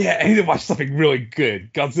 Yeah, I need to watch something really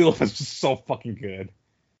good. Godzilla was just so fucking good.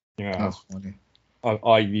 That's funny.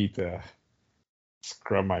 I need to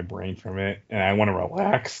scrub my brain from it, and I want to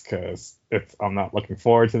relax because I'm not looking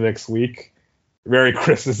forward to next week. Merry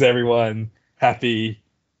Christmas, everyone. Happy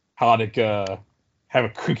Hanukkah. Have a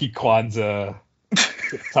cookie Kwanzaa.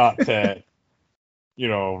 Top 10.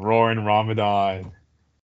 Roaring Ramadan.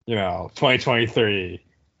 2023.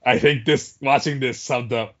 I think watching this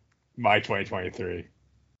summed up my 2023.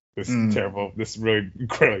 This terrible, this really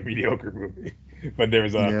incredibly mediocre movie. But there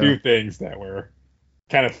was a few things that were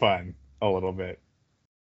kind of fun a little bit.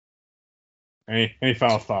 Any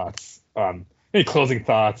final thoughts? Any closing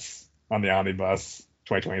thoughts on the Omnibus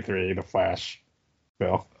 2023, The Flash,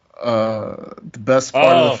 Bill? The best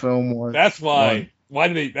part of the film was that's why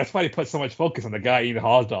they put so much focus on the guy eating the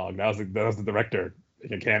hot dog. That was the director,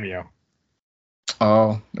 like a cameo.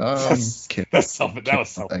 Oh, that was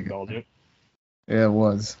self-indulgent. Yeah, it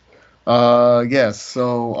was. Yes.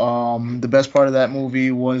 So, the best part of that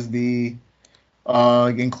movie was the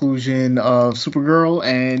inclusion of Supergirl,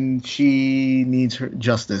 and she needs her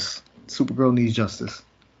justice. Supergirl needs justice.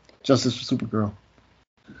 Justice for Supergirl.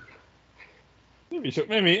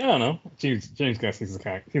 Maybe I don't know. James Gunn seems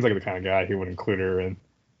like the kind of guy who would include her and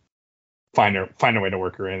find a way to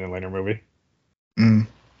work her in a later movie.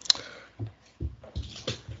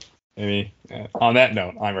 Maybe. On that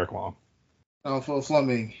note, I'm Eric Wong. I'm Phil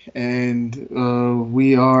Fleming, and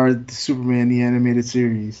we are the Superman the Animated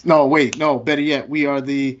Series. No, better yet, we are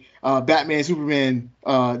the Batman Superman,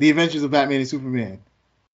 the Adventures of Batman and Superman.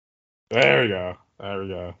 There we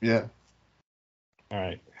go. Yeah. All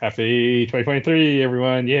right. Happy 2023,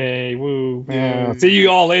 everyone. Yay. Woo. Yeah. See you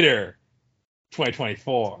all later.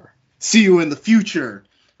 2024. See you in the future.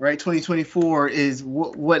 Right? 2024 is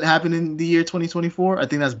what happened in the year 2024? I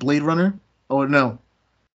think that's Blade Runner. Oh, no.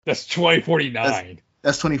 That's 2049.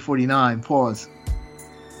 That's 2049. Pause.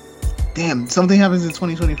 Damn, something happens in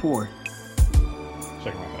 2024.